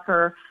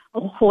walker, a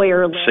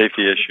Hoyer lift,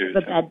 safety issues,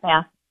 a bed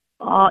bath?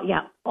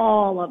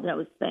 All of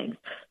those things.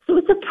 So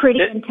it's a pretty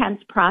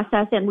intense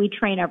process, and we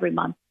train every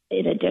month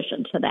in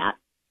addition to that.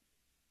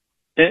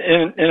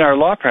 In our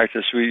law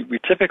practice, we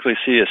typically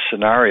see a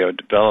scenario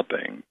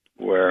developing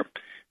where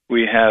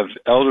we have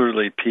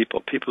elderly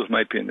people who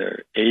might be in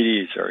their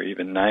 80s or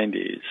even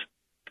 90s,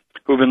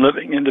 who've been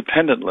living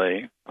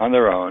independently on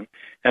their own,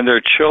 and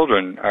their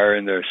children are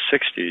in their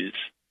 60s,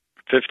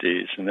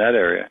 50s, in that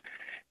area.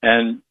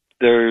 And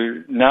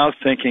they're now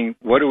thinking,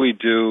 what do we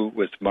do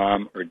with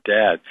mom or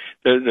dad?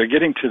 They're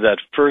getting to that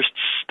first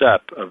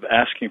step of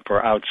asking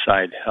for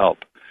outside help.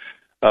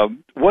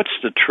 What's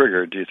the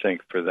trigger, do you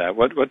think, for that?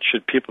 What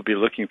should people be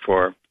looking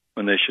for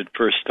when they should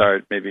first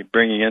start maybe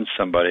bringing in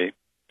somebody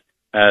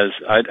as,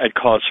 I'd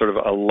call it sort of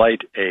a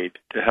light aid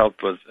to help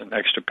with an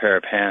extra pair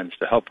of hands,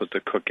 to help with the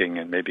cooking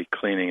and maybe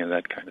cleaning and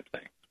that kind of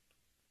thing?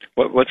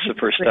 What's the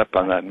first step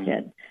on that?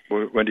 And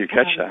when do you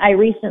catch that?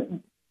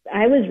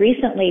 I was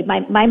recently,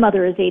 my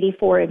mother is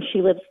 84 and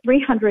she lives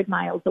 300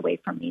 miles away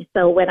from me.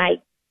 So when I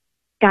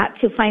got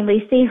to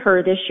finally see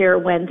her this year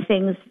when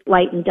things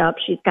lightened up,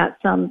 she's got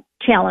some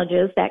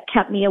challenges that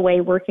kept me away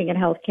working in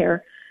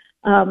healthcare.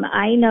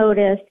 I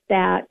noticed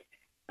that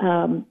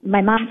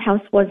my mom's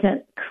house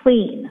wasn't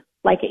clean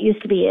like it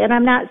used to be. And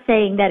I'm not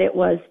saying that it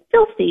was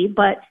filthy,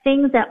 but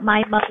things that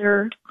my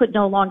mother could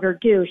no longer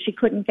do. She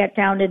couldn't get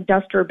down and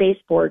dust her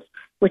baseboards,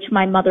 which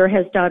my mother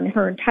has done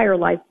her entire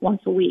life once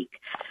a week.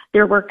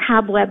 There were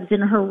cobwebs in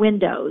her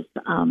windows,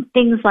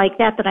 things like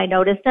that I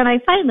noticed. And I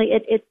finally,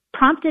 it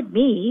prompted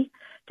me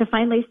to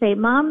finally say,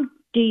 Mom,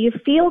 do you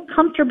feel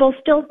comfortable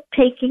still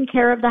taking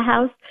care of the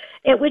house?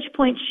 At which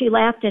point she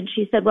laughed and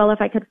she said, well, if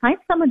I could find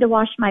someone to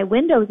wash my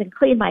windows and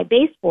clean my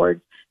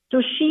baseboards,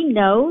 so she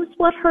knows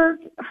what her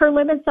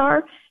limits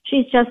are,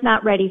 she's just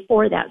not ready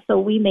for that. So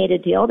we made a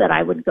deal that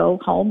I would go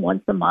home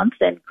once a month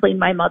and clean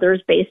my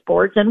mother's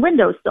baseboards and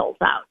windowsills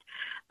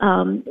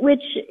out,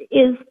 which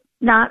is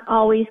not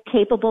always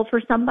capable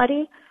for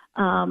somebody.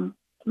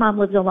 Mom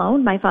lives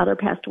alone. My father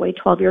passed away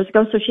 12 years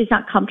ago, so she's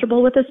not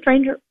comfortable with a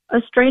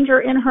stranger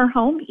in her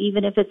home,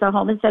 even if it's a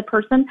homestead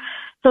person.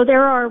 So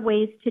there are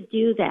ways to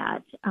do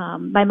that.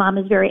 My mom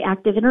is very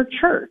active in her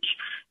church,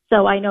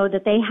 so I know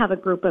that they have a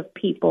group of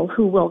people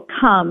who will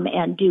come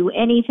and do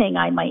anything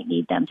I might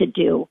need them to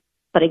do.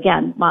 But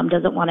again, Mom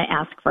doesn't want to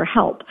ask for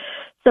help.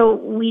 So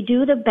we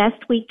do the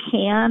best we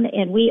can,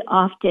 and we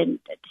often,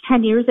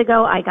 10 years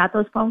ago, I got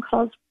those phone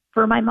calls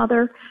for my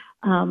mother.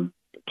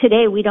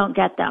 Today, we don't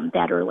get them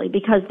that early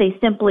because they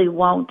simply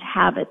won't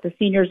have it. The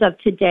seniors of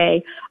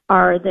today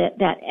are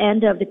that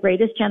end of the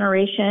greatest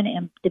generation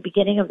and the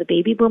beginning of the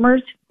baby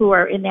boomers who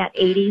are in that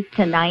 80s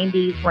to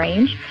 90s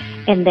range,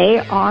 and they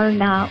are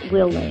not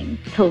willing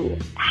to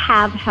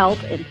have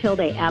help until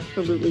they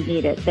absolutely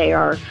need it.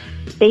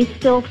 They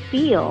still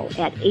feel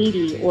at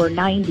 80 or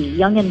 90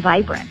 young and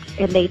vibrant,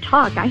 and they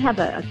talk. I have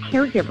a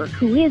caregiver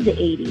who is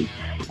 80,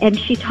 and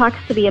she talks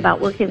to me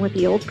about working with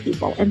the old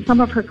people, and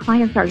some of her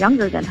clients are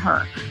younger than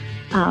her.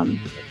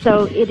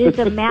 So it is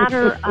a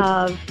matter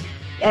of,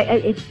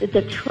 it's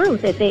the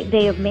truth.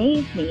 They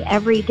amaze me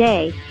every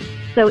day.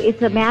 So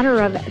it's a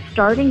matter of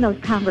starting those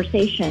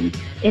conversations,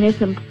 and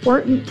it's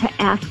important to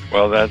ask.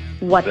 Well, that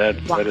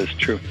is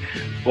true.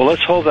 Well,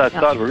 let's hold that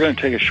thought. We're going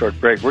to take a short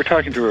break. We're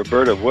talking to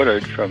Roberta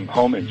Woodard from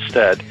Home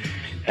Instead,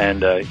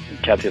 and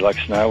Kathy Lux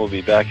and I will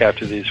be back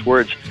after these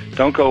words.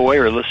 Don't go away.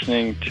 You're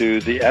listening to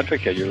The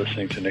Advocate. You're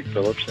listening to Nick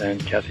Phillips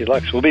and Kathy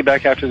Lux. We'll be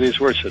back after these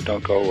words, so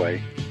don't go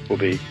away. We'll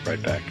be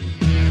right back.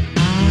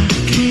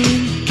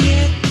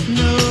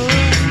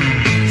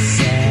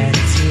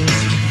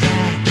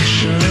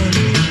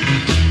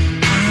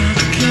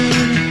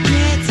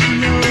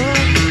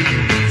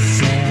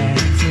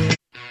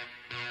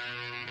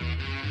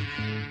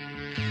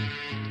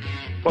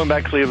 Welcome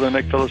back, Cleveland.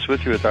 Nick Phillips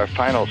with you with our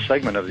final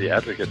segment of The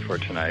Advocate for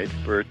tonight.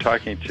 We're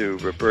talking to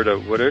Roberta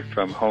Woodard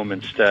from Home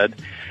Instead,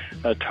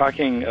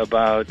 talking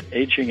about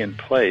aging in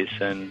place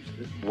and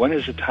when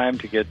is the time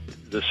to get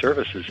the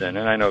services in.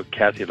 And I know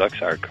Kathy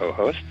Lux, our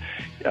co-host.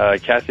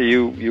 Kathy,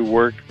 you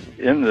work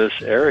in this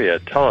area.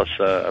 Tell us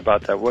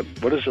about that. What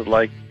is it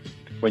like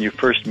when you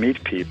first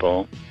meet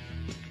people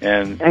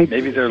and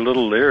maybe they're a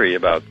little leery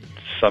about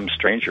some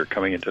stranger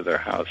coming into their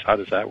house? How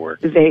does that work?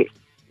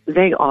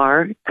 They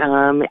are,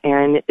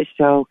 and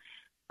so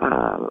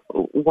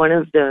one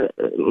of the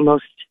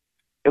most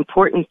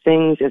important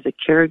things as a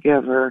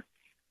caregiver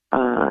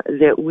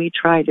that we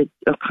try to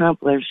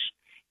accomplish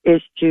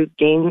is to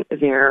gain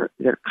their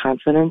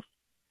confidence,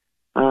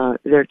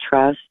 their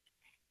trust,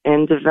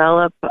 and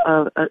develop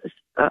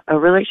a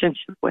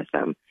relationship with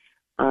them.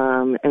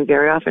 And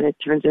very often it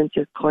turns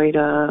into quite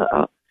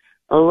a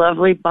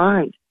lovely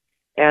bond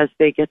as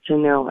they get to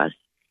know us.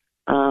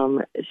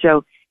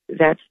 So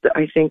that's,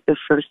 I think, the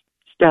first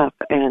step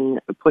and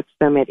puts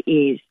them at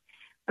ease.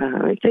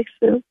 It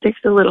takes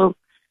a little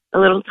a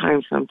little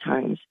time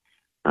sometimes.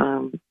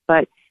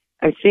 But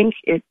I think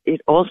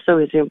it also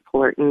is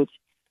important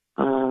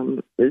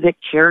that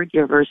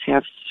caregivers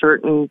have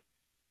certain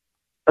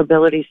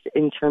abilities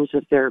in terms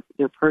of their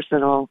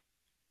personality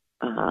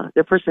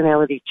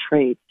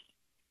traits.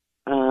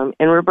 And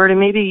Roberta,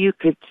 maybe you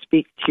could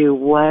speak to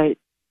what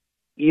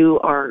you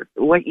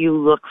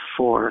look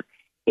for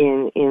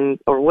in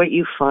or what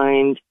you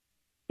find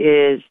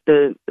is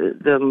the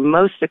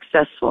most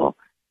successful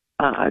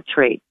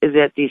trait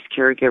that these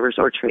caregivers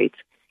or traits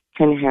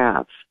can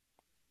have.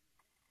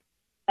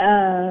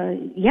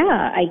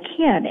 Yeah, I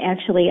can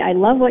actually. I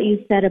love what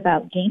you said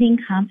about gaining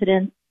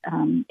confidence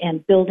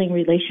and building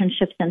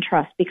relationships and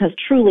trust, because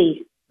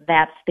truly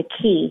that's the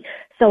key.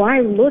 So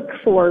I look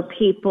for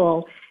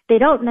people. They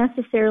don't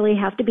necessarily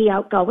have to be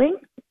outgoing.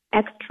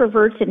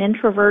 Extroverts and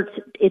introverts,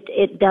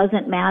 it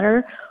doesn't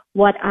matter.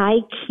 What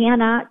I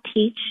cannot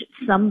teach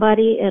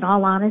somebody, in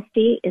all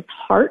honesty, is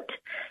heart.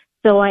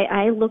 So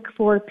I look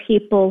for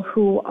people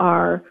who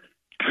are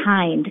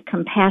kind,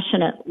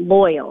 compassionate,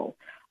 loyal.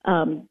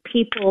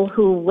 People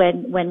who,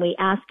 when we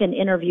ask an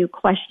interview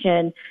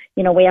question,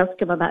 we ask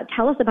them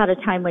tell us about a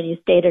time when you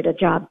stayed at a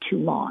job too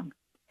long.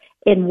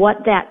 And what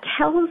that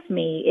tells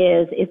me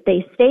is if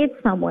they stayed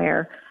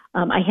somewhere,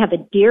 I have a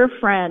dear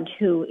friend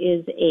who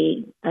is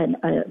a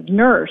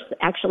nurse,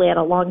 actually at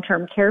a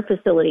long-term care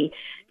facility.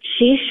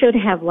 She should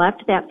have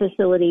left that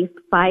facility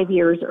 5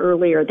 years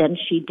earlier than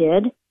she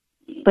did,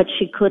 but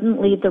she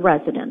couldn't leave the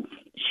residence.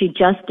 She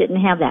just didn't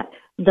have that.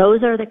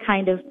 Those are the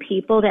kind of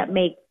people that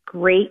make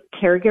great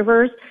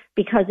caregivers,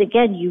 because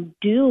again, you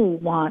do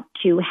want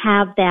to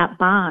have that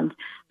bond.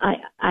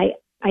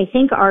 I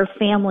think our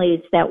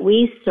families that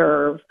we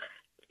serve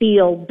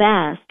feel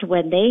best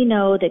when they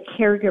know that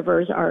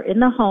caregivers are in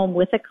the home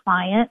with a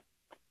client,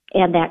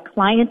 and that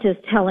client is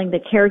telling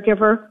the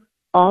caregiver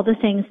all the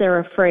things they're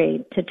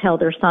afraid to tell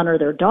their son or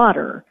their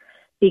daughter,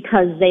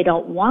 because they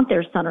don't want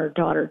their son or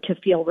daughter to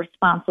feel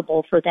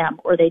responsible for them,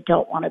 or they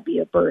don't want to be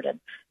a burden.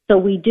 So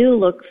we do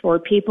look for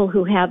people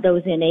who have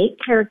those innate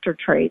character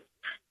traits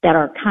that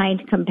are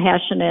kind,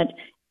 compassionate,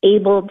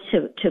 able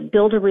to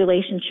build a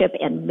relationship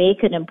and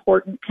make an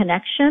important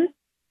connection.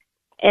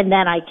 And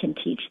then I can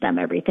teach them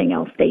everything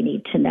else they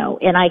need to know.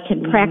 And I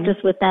can practice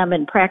with them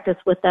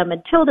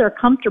until they're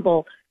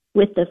comfortable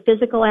with the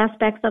physical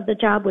aspects of the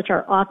job, which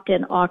are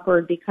often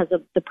awkward because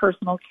of the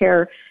personal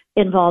care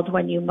involved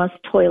when you must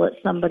toilet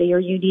somebody or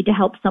you need to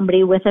help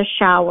somebody with a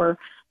shower.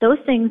 Those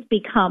things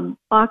become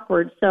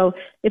awkward. So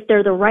if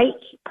they're the right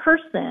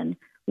person,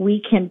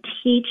 we can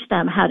teach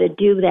them how to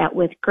do that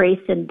with grace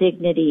and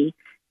dignity,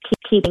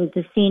 keeping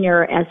the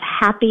senior as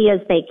happy as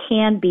they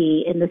can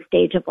be in the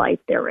stage of life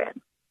they're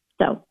in.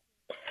 So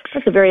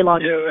that's a very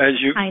long,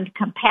 kind,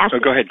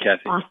 compassionate. Oh, go ahead,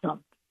 Kathy.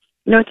 Awesome.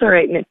 No, it's all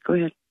right, Nick. Go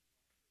ahead.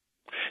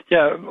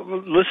 Yeah,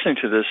 listening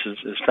to this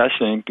is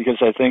fascinating,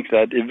 because I think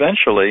that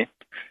eventually,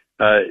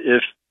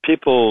 if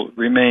people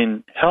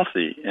remain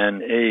healthy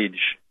and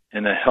age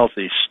in a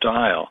healthy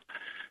style,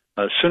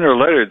 sooner or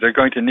later they're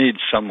going to need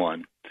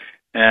someone.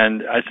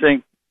 And I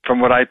think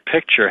from what I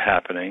picture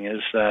happening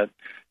is that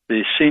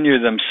the senior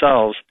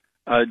themselves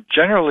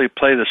generally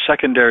play the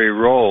secondary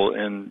role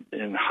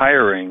in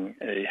hiring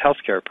a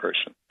healthcare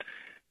person,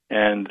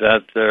 and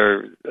that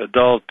their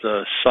adult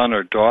son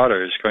or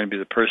daughter is going to be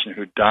the person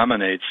who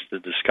dominates the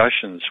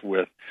discussions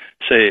with,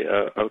 say,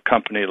 a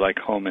company like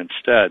Home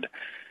Instead.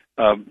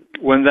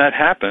 When that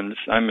happens,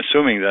 I'm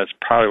assuming that's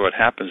probably what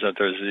happens, that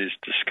there's these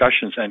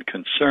discussions and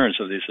concerns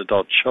of these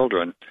adult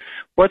children.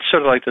 What's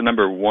sort of like the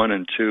number 1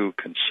 and 2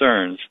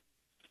 concerns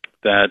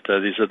that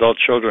these adult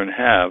children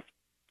have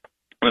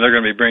when they're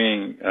going to be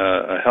bringing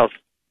a health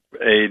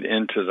aide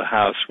into the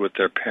house with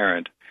their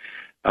parent?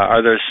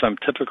 Are there some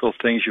typical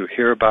things you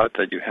hear about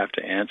that you have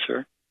to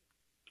answer?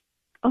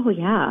 Oh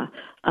yeah.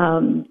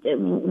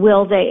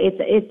 Will they?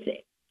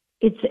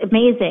 It's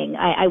amazing.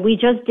 We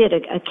just did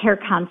a care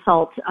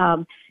consult,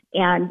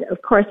 and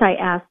of course I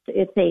asked.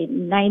 It's a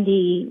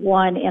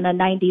 91 and a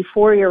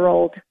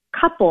 94-year-old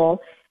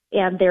couple,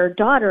 and their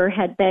daughter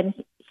had been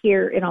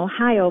here in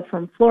Ohio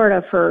from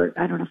Florida for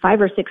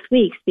 5 or 6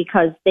 weeks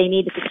because they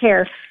needed the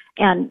care,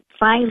 and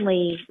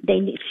finally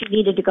she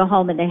needed to go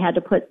home and they had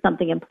to put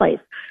something in place.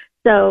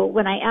 So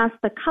when I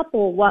asked the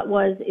couple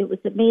it was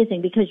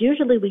amazing, because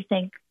usually we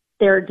think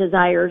their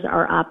desires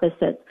are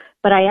opposites.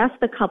 But I asked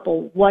the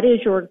couple, what is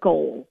your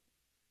goal?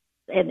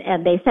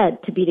 And they said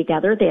to be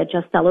together. They had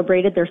just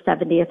celebrated their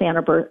 70th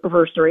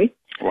anniversary.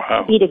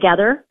 Wow. Be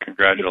together.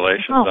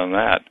 Congratulations on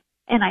that.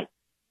 And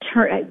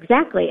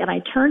exactly. And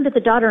I turned to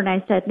the daughter and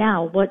I said,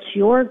 now, what's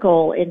your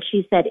goal? And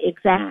she said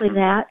exactly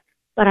that,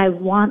 but I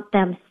want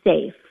them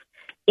safe.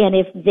 And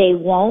if they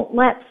won't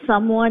let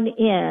someone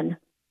in,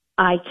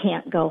 I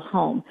can't go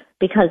home,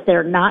 because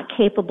they're not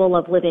capable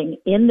of living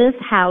in this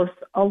house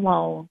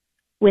alone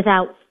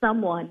without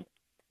someone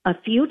a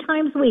few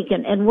times a week.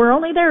 And we're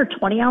only there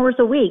 20 hours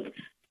a week,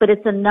 but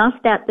it's enough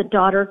that the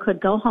daughter could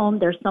go home.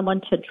 There's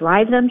someone to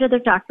drive them to their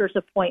doctor's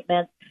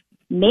appointments,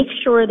 make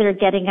sure they're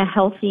getting a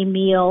healthy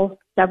meal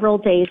several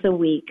days a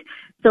week.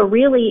 So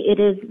really it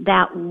is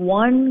that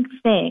one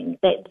thing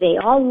that they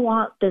all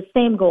want the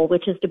same goal,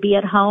 which is to be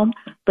at home,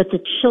 but the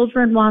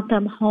children want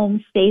them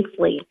home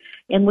safely.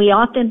 And we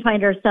often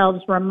find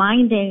ourselves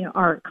reminding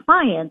our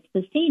clients,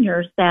 the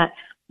seniors, that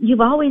you've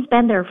always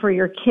been there for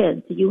your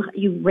kids.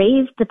 You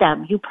raised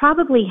them. You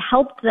probably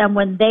helped them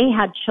when they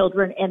had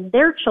children and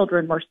their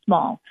children were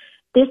small.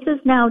 This is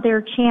now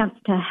their chance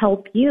to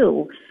help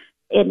you.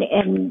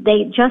 And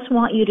they just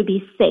want you to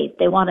be safe.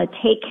 They want to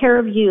take care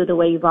of you the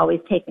way you've always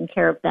taken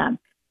care of them.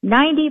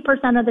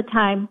 90% of the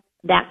time,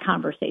 that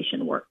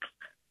conversation works.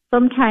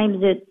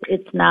 Sometimes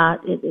it's not.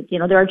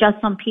 There are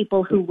just some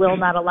people who will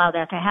not allow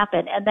that to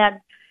happen. And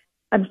then,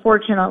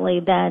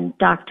 unfortunately, then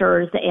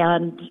doctors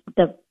and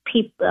the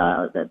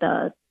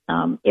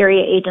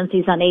area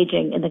agencies on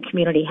aging in the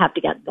community have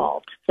to get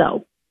involved.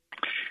 So,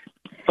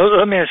 well,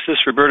 let me ask this,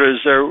 Roberta: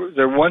 is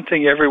there one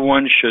thing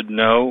everyone should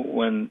know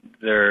when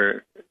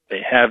they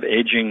have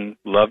aging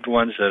loved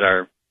ones that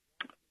are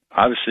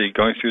obviously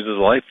going through the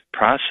life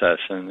process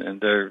and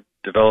they're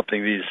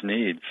developing these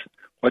needs?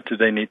 What do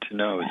they need to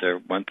know? Is there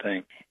one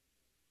thing?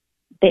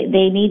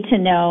 They need to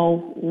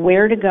know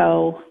where to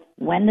go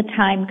when the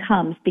time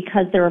comes,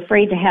 because they're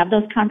afraid to have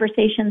those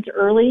conversations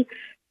early.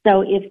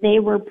 So if they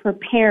were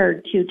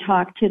prepared to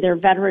talk to their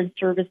veteran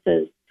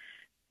services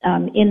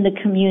in the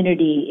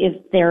community,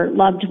 if their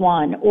loved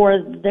one or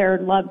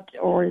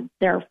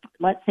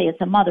let's say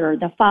it's a mother,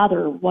 the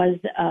father was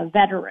a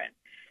veteran,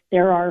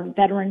 there are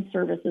veteran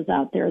services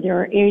out there. There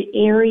are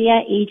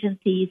area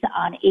agencies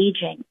on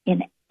aging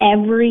in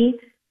every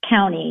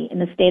county in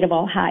the state of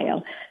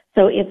Ohio.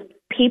 So if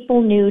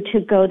people knew to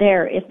go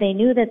there, if they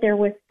knew that there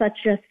was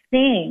such a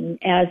thing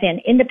as an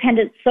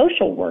independent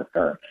social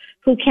worker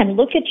who can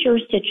look at your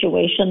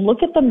situation,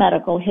 look at the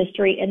medical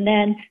history, and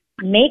then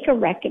make a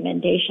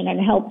recommendation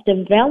and help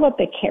develop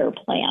a care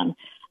plan,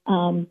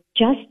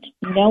 just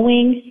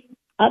knowing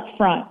up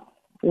front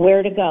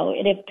where to go.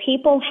 And if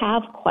people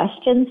have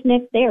questions,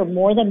 Nick, they are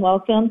more than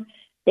welcome.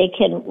 They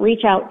can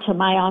reach out to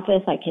my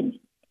office. I can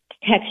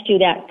text you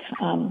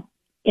that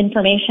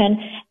information,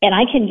 and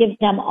I can give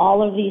them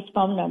all of these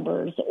phone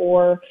numbers.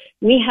 Or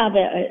we have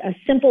a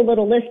simple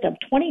little list of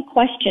 20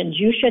 questions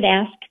you should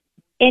ask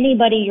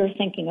anybody you're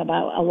thinking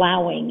about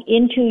allowing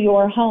into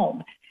your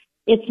home.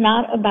 It's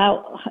not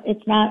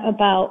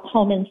about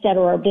Home Instead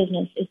or our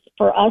business. It's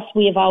for us.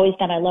 We have always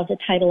been, I love the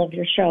title of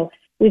your show,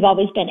 we've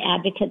always been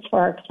advocates for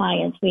our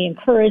clients. We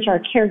encourage our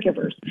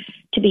caregivers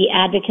to be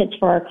advocates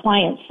for our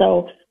clients.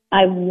 So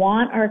I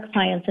want our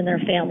clients and their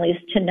families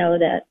to know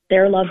that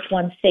their loved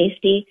one's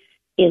safety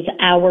is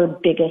our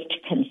biggest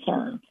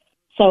concern.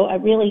 So I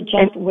really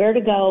just where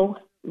to go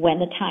when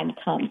the time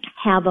comes.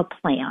 Have a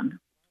plan.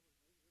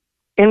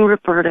 And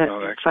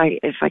Roberta,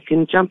 if I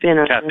can jump in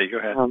on Kathy, go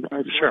ahead.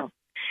 Sure.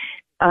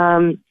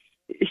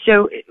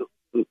 So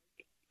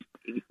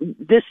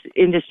this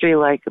industry,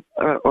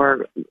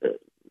 or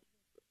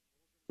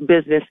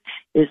business,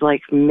 is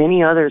like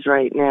many others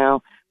right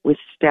now with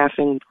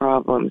staffing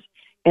problems.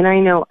 And I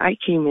know I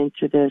came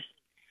into this,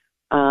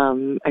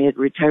 I had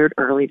retired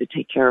early to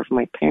take care of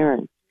my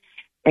parents.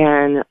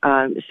 And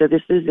so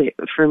this is,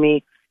 for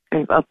me,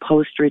 kind of a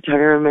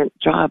post-retirement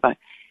job.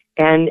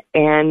 And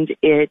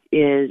it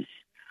is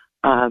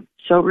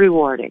so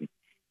rewarding.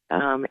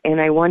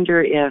 And I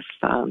wonder if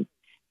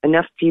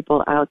enough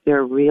people out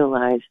there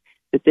realize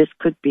that this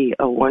could be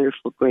a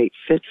wonderful, great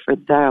fit for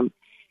them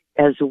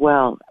as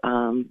well,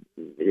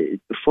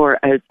 for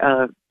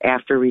a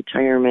after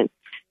retirement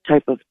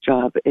type of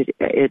job.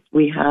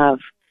 We have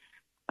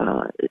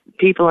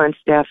people on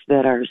staff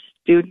that are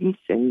students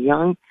and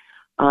young,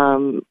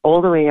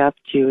 all the way up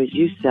to, as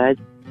you said,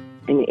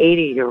 an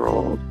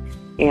 80-year-old.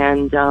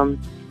 And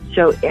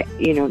so,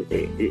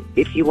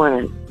 if you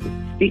want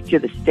to speak to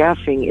the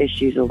staffing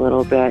issues a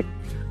little bit,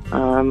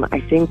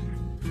 I think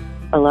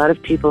a lot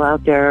of people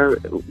out there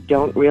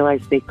don't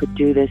realize they could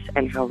do this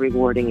and how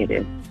rewarding it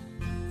is.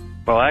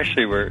 Well,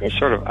 actually, we're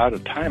sort of out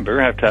of time, but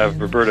we're going to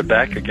have Roberta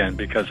back again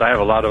because I have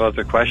a lot of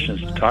other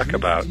questions to talk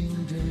about.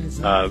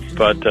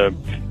 But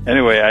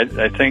anyway,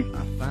 I think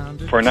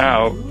for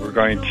now we're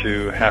going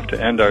to have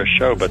to end our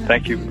show. But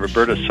thank you,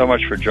 Roberta, so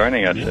much for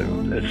joining us.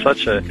 It's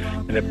such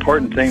an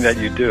important thing that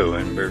you do,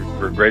 and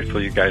we're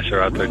grateful you guys are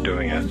out there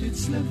doing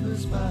it.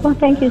 Well,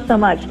 thank you so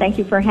much. Thank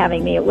you for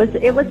having me. It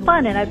was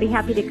fun, and I'd be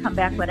happy to come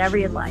back whenever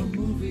you'd like.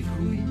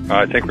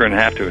 I think we're going to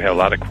have a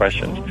lot of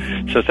questions.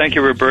 So thank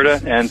you,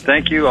 Roberta, and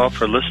thank you all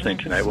for listening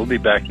tonight. We'll be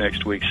back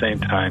next week, same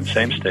time,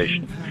 same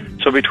station.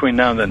 So between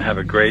now and then, have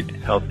a great,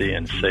 healthy,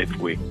 and safe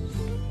week.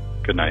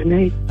 Good night. Good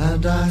night.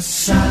 And I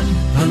sat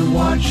and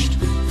watched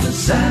the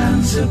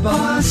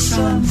Zanzibar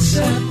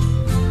sunset,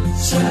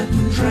 sat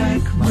and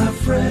drank my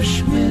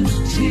fresh mint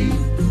tea,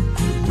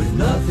 with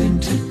nothing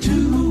to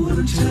do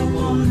until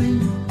morning,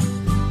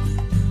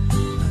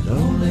 and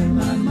only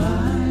my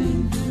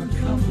mind for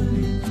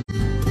company.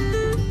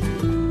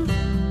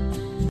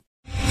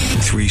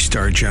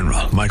 3-star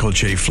general Michael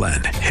J.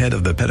 Flynn, head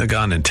of the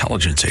Pentagon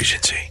Intelligence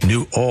Agency,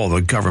 knew all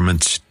the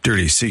government's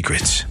dirty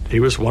secrets. He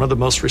was one of the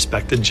most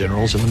respected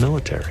generals in the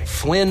military.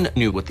 Flynn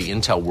knew what the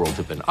intel world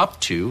had been up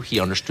to.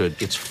 He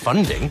understood its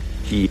funding.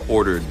 He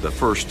ordered the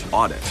first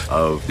audit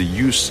of the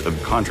use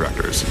of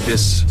contractors.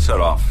 This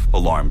set off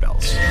alarm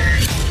bells.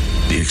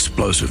 The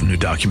explosive new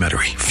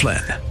documentary,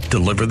 Flynn,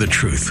 Deliver the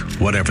Truth,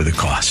 Whatever the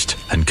Cost,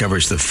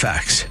 uncovers the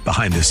facts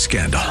behind this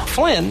scandal.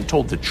 Flynn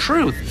told the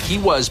truth. He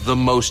was the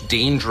most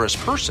dangerous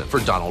person for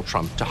Donald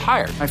Trump to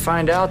hire. I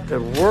find out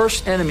the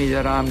worst enemy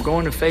that I'm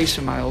going to face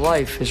in my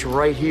life is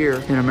right here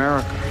in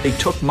America. They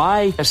took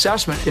my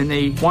assessment and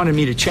they wanted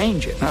me to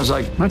change it. And I was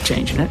like, I'm not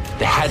changing it.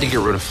 They had to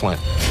get rid of Flynn.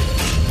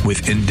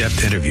 With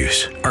in-depth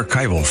interviews,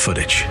 archival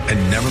footage,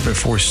 and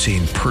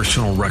never-before-seen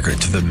personal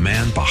records of the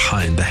man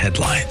behind the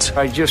headlines.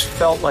 I just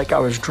felt like I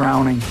was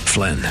drowning.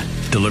 Flynn,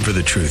 Deliver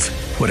the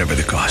Truth, Whatever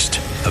the Cost.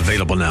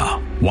 Available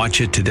now.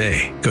 Watch it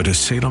today. Go to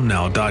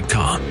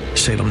salemnow.com.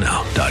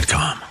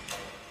 salemnow.com.